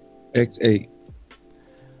X8.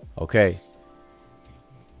 Okay.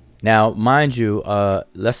 Now, mind you,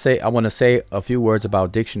 let's say I want to say a few words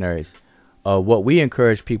about dictionaries. What we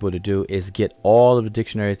encourage people to do is get all of the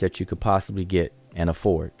dictionaries that you could possibly get and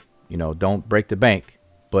afford. You know, don't break the bank,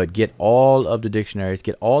 but get all of the dictionaries,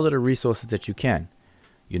 get all of the resources that you can.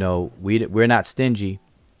 You know, we're not stingy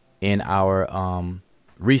in our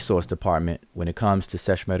resource department when it comes to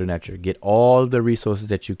Sesh, Medew, Netcher. Get all of the resources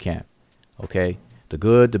that you can. Okay, the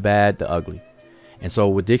good, the bad, the ugly. And so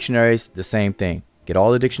with dictionaries, the same thing. Get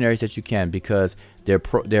all the dictionaries that you can, because there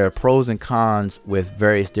are pros and cons with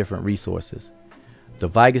various different resources. The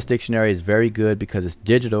Vigus dictionary is very good because it's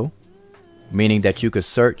digital, meaning that you could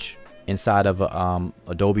search inside of a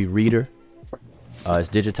Adobe Reader. It's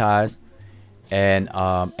digitized, and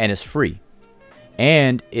it's free,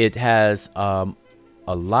 and it has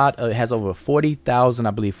it has over 40,000,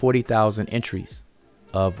 I believe 40,000 entries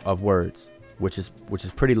of words, which is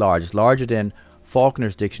pretty large. It's larger than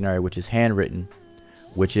Faulkner's dictionary, which is handwritten,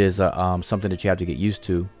 which is something that you have to get used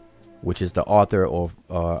to, which is the author or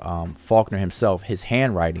Faulkner himself, his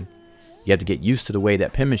handwriting. You have to get used to the way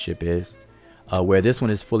that penmanship is, where this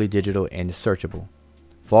one is fully digital and is searchable.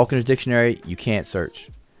 Faulkner's dictionary, you can't search.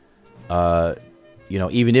 You know,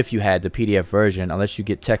 even if you had the PDF version, unless you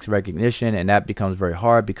get text recognition, and that becomes very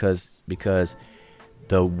hard because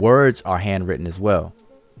the words are handwritten as well.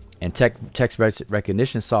 And text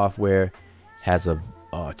recognition software has a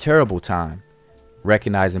terrible time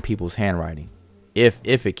recognizing people's handwriting, if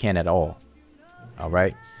it can at all. All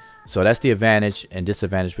right, so that's the advantage and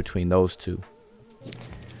disadvantage between those two.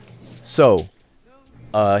 So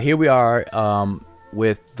here we are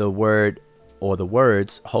with the word, or the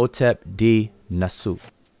words, Hotep D Nasu.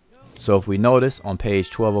 So if we notice on page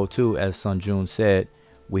 1202, as Sun Jun said,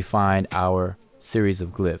 we find our series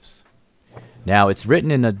of glyphs. Now it's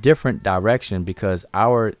written in a different direction because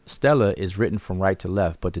our stela is written from right to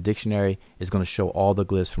left, but the dictionary is going to show all the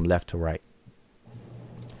glyphs from left to right.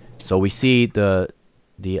 So we see the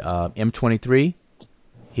M23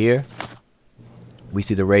 here. We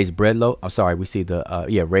see the raised bread loaf. I'm sorry, we see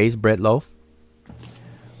the raised bread loaf.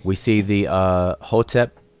 We see the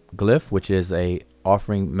Hotep glyph, which is a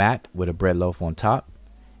offering mat with a bread loaf on top,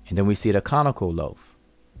 and then we see the conical loaf.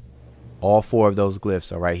 All four of those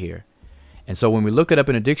glyphs are right here. And so when we look it up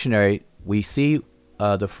in a dictionary, we see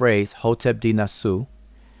the phrase Hotep D Nasu.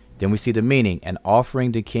 Then we see the meaning, an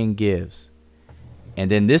offering the king gives.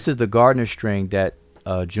 And then this is the Gardner string that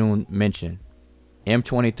June mentioned.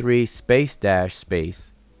 M23 space dash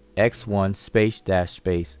space X1 space dash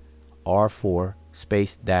space R4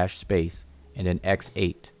 space dash space and then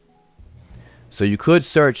X8. So you could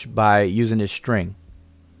search by using this string,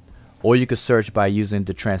 or you could search by using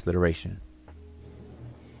the transliteration.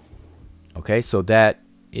 Okay, so that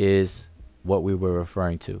is what we were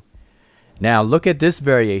referring to. Now look at this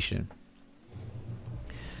variation.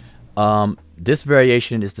 This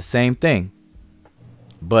variation is the same thing,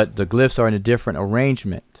 but the glyphs are in a different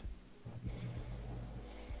arrangement.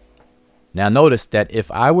 Now notice that if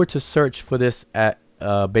I were to search for this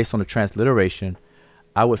based on the transliteration,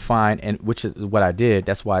 I would find, and which is what I did,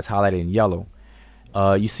 that's why it's highlighted in yellow.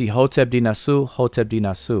 You see Hotep D Nasu, Hotep D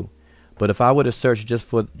Nasu. But if I were to search just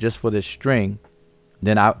for this string,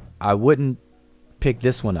 then I wouldn't pick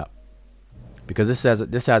this one up, because this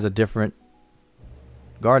has a different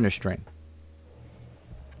Gardner string.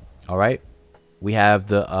 All right, we have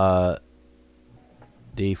the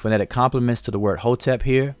phonetic complements to the word Hotep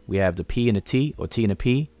here. We have the P and the T, or T and a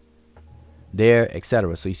P there,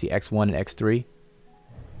 etc. So you see X1 and X3.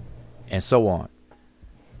 and so on.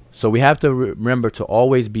 So we have to remember to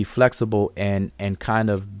always be flexible and kind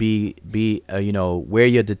of be you know, wear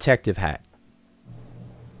your detective hat.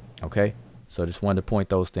 Okay, so just wanted to point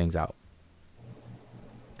those things out.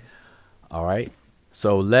 All right,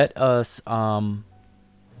 so let us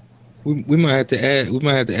we might have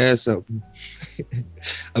to add something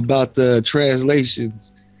about the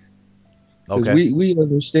translations, because okay. we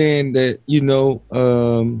understand that, you know,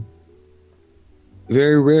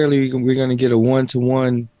 very rarely we're going to get a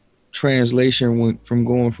one-to-one translation from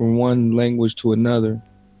going from one language to another,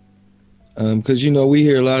 because, you know, we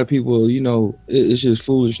hear a lot of people, you know, it's just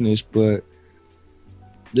foolishness, but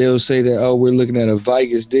they'll say that, oh, we're looking at a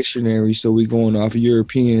Vigus dictionary, so we're going off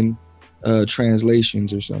European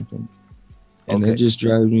translations or something. And Okay. that just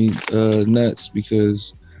drives me nuts,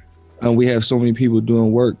 because we have so many people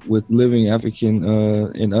doing work with living African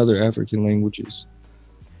and other African languages.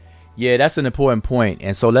 Yeah, that's an important point,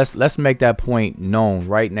 and so let's make that point known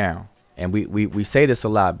right now. And we say this a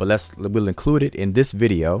lot, but we'll include it in this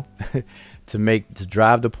video to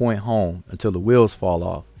drive the point home until the wheels fall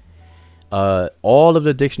off. All of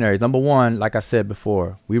the dictionaries. Number one, like I said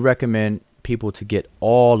before, we recommend people to get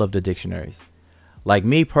all of the dictionaries. Like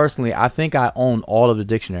me personally, I think I own all of the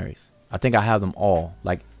dictionaries. I think I have them all.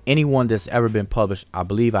 Like anyone that's ever been published, I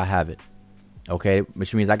believe I have it. Okay,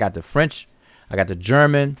 which means I got the French, I got the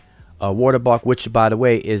German, Waterbuck, which by the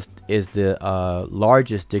way is the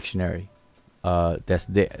largest dictionary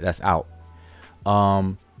that's out.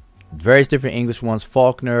 Various different English ones,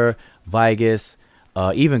 Faulkner, Vigus,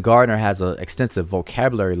 even Gardner has an extensive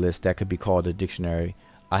vocabulary list that could be called a dictionary.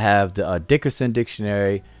 I have the Dickerson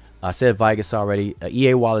dictionary. I said Vigus already.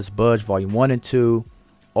 E.A. Wallace Budge, Volume 1 and 2.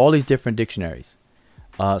 All these different dictionaries.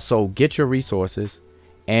 So get your resources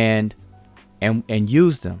and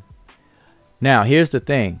use them. Now, here's the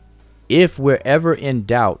thing. If we're ever in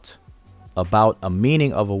doubt about a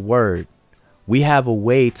meaning of a word, we have a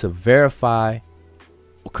way to verify,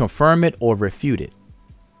 confirm it, or refute it.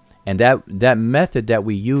 And that method that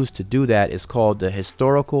we use to do that is called the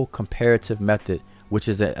historical comparative method, which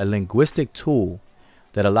is a linguistic tool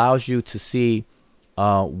that allows you to see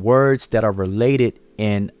words that are related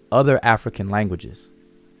in other African languages.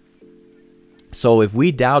 So if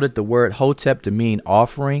we doubted the word hotep to mean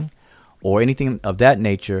offering or anything of that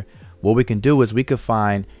nature, what we can do is we could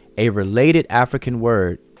find a related African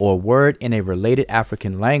word or word in a related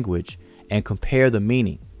African language and compare the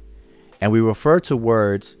meaning. And we refer to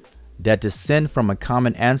words that descend from a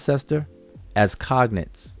common ancestor as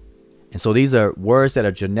cognates. And so these are words that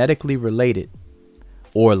are genetically related,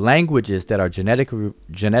 or languages that are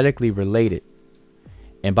genetically related.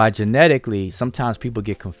 And by genetically, sometimes people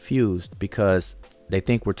get confused because they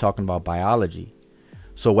think we're talking about biology.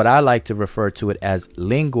 So what I like to refer to it as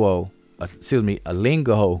lingo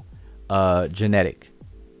genetic.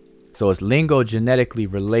 So it's lingo-genetically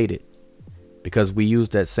related, because we use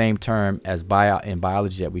that same term as in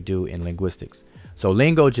biology that we do in linguistics. So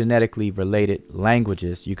lingo-genetically related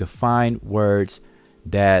languages, you can find words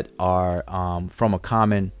that are from a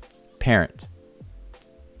common parent.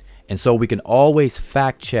 And so we can always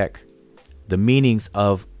fact check the meanings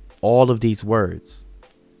of all of these words.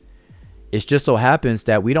 It just so happens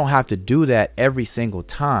that we don't have to do that every single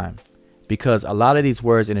time, because a lot of these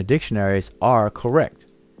words in the dictionaries are correct.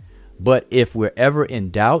 But if we're ever in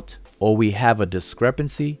doubt or we have a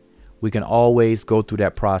discrepancy, we can always go through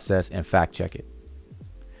that process and fact check it.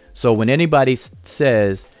 So when anybody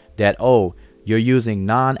says that, oh, you're using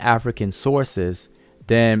non-African sources,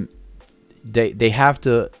 then they have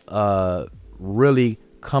to really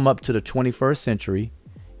come up to the 21st century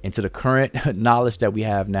and to the current knowledge that we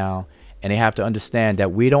have now, and they have to understand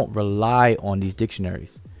that we don't rely on these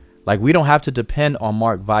dictionaries. Like, we don't have to depend on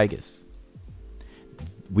Mark Vigus.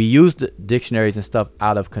 We use the dictionaries and stuff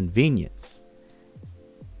out of convenience.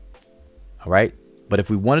 All right. But if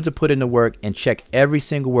we wanted to put in the work and check every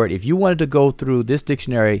single word, if you wanted to go through this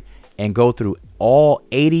dictionary and go through all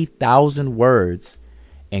 80,000 words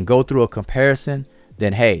and go through a comparison,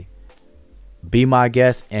 then hey, be my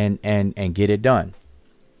guest and get it done.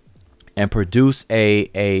 And produce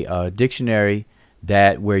a dictionary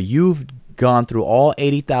that where you've gone through all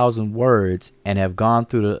 80,000 words and have gone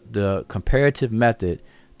through the comparative method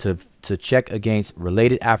to check against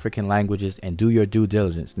related African languages and do your due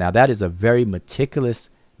diligence. Now, that is a very meticulous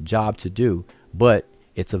job to do, but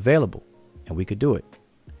it's available and we could do it.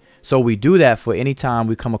 So we do that for any time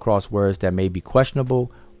we come across words that may be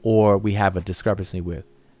questionable or we have a discrepancy with.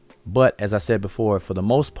 But as I said before, for the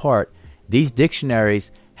most part, these dictionaries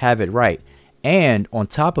have it right. And on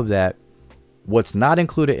top of that, what's not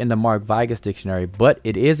included in the Mark Vigus dictionary, but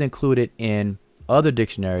it is included in other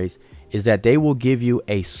dictionaries, is that they will give you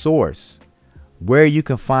a source where you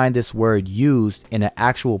can find this word used in an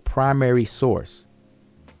actual primary source.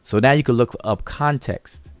 So now you can look up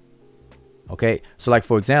context. Okay, so like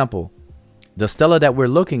for example, the stela that we're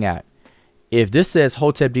looking at, if this says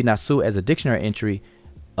Hotep Dinasu as a dictionary entry,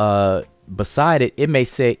 beside it, it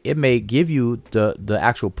may give you the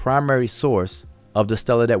actual primary source of the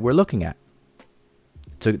stela that we're looking at,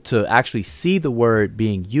 to actually see the word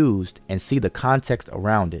being used and see the context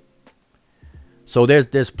around it. So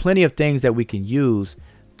there's plenty of things that we can use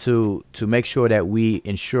to make sure that we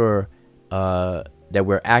ensure that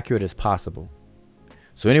we're accurate as possible.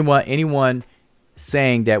 So anyone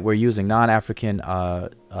saying that we're using non-African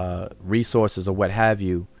resources or what have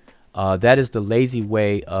you, that is the lazy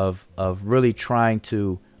way of really trying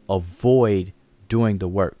to avoid doing the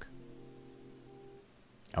work.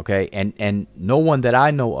 Okay, and no one that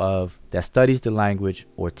I know of that studies the language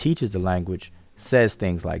or teaches the language says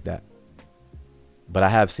things like that. But I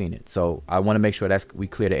have seen it, so I want to make sure we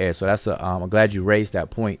clear the air. So that's I'm glad you raised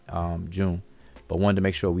that point, June, but wanted to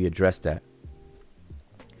make sure we address that.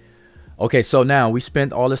 Okay, so now we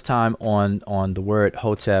spent all this time on the word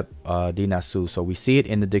Hotep Dinasu. So we see it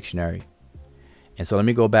in the dictionary. And so let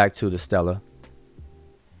me go back to the stela.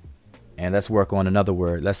 And let's work on another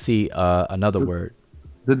word. Let's see another word.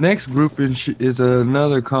 The next group is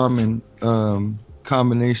another common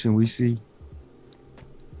combination we see.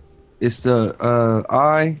 It's the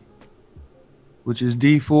I, which is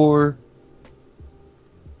D4.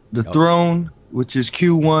 The throne, which is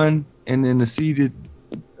Q1. And then the seated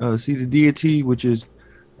deity, which is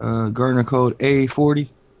Gardner code A40.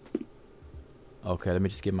 Okay, let me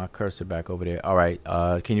just get my cursor back over there. All right,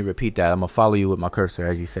 can you repeat that? I'm gonna follow you with my cursor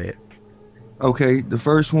as you say it. Okay, the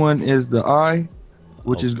first one is the I,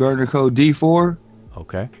 which is Gardner code D4.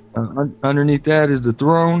 Okay. Underneath that is the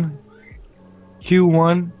throne,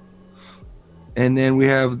 Q1, and then we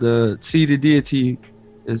have the seated deity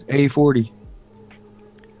is A40.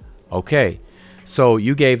 Okay. So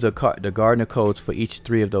you gave the Gardner codes for each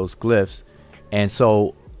 3 of those glyphs. And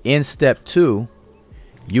so in step 2,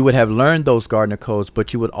 you would have learned those Gardner codes,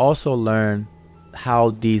 but you would also learn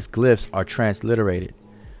how these glyphs are transliterated.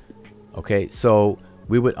 Okay, so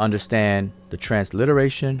we would understand the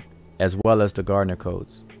transliteration as well as the Gardner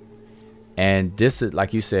codes. And this is,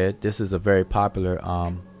 like you said, this is a very popular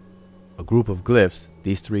a group of glyphs,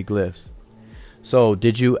 these 3 glyphs. So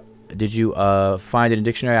did you find it in the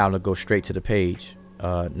dictionary? I'm gonna go straight to the page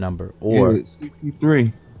number, or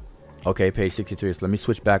 63. Okay, page 63. So let me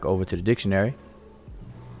switch back over to the dictionary,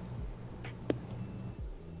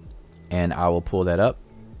 and I will pull that up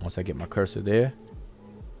once I get my cursor there.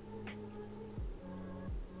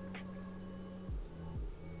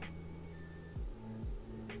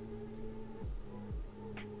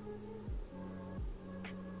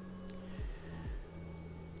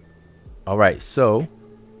 All right, so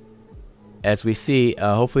as we see,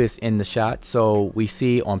 hopefully it's in the shot. So we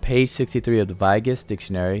see on page 63 of the Vigus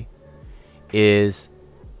dictionary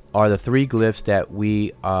are the 3 glyphs that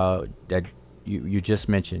that you just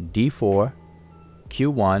mentioned: D4,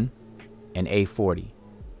 Q1, and A40.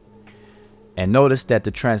 And notice that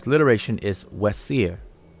the transliteration is Wasir.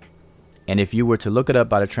 And if you were to look it up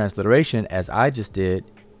by the transliteration, as I just did,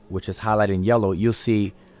 which is highlighted in yellow, you'll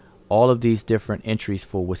see all of these different entries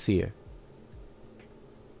for Wasir.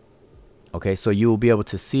 Okay, so you will be able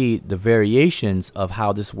to see the variations of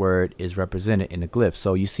how this word is represented in the glyph.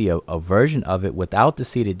 So you see a version of it without the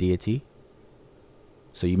seated deity.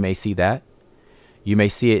 So you may see that. You may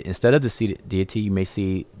see it instead of the seated deity. You may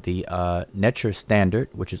see the Netcher standard,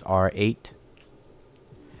 which is R8.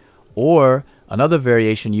 Or another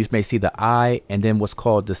variation, you may see the I and then what's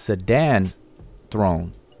called the sedan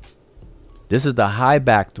throne. This is the high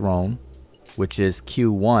back throne, which is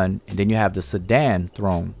Q1. And then you have the sedan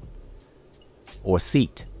throne, or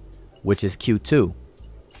seat, which is Q2,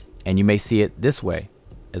 and you may see it this way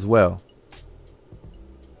as well.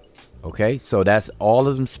 Okay, so that's all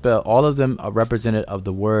of them are represented of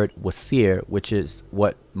the word Wasir, which is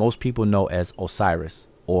what most people know as Osiris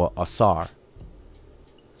or Asar.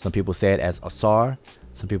 Some people say it as Asar,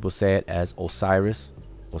 some people say it as Osiris,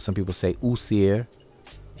 or some people say Usir,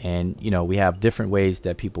 and you know, we have different ways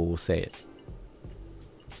that people will say it.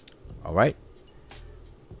 All right,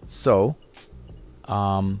 so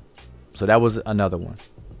that was another one.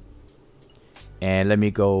 And let me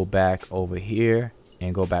go back over here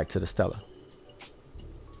and go back to the stela.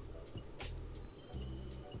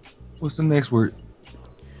 What's the next word?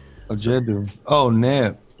 Ajedu. Oh,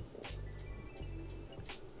 Neb.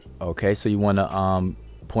 Okay, so you want to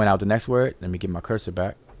point out the next word? Let me get my cursor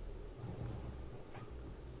back.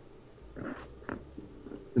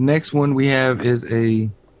 The next one we have is a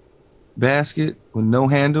basket with no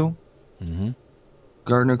handle. Mm-hmm.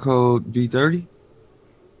 Gardner code V30.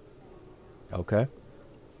 Okay.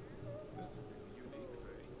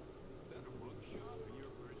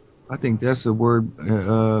 I think that's a word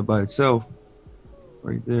by itself,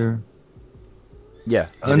 right there. Yeah.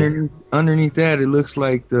 Underneath that, it looks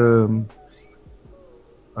like the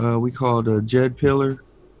we call it a Jed pillar.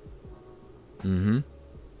 Mm-hmm.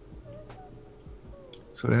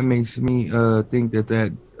 So that makes me think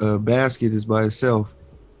that basket is by itself.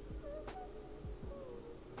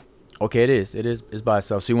 Okay, it is. It's by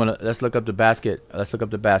itself. So you wanna let's look up the basket. Let's look up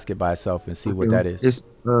the basket by itself and see what that is. It's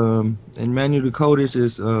in manual decodage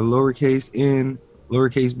is lowercase n,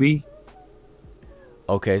 lowercase b.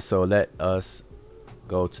 Okay, so let us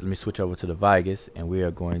go to. Let me switch over to the Vigus, and we are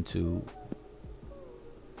going to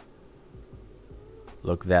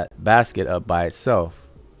look that basket up by itself.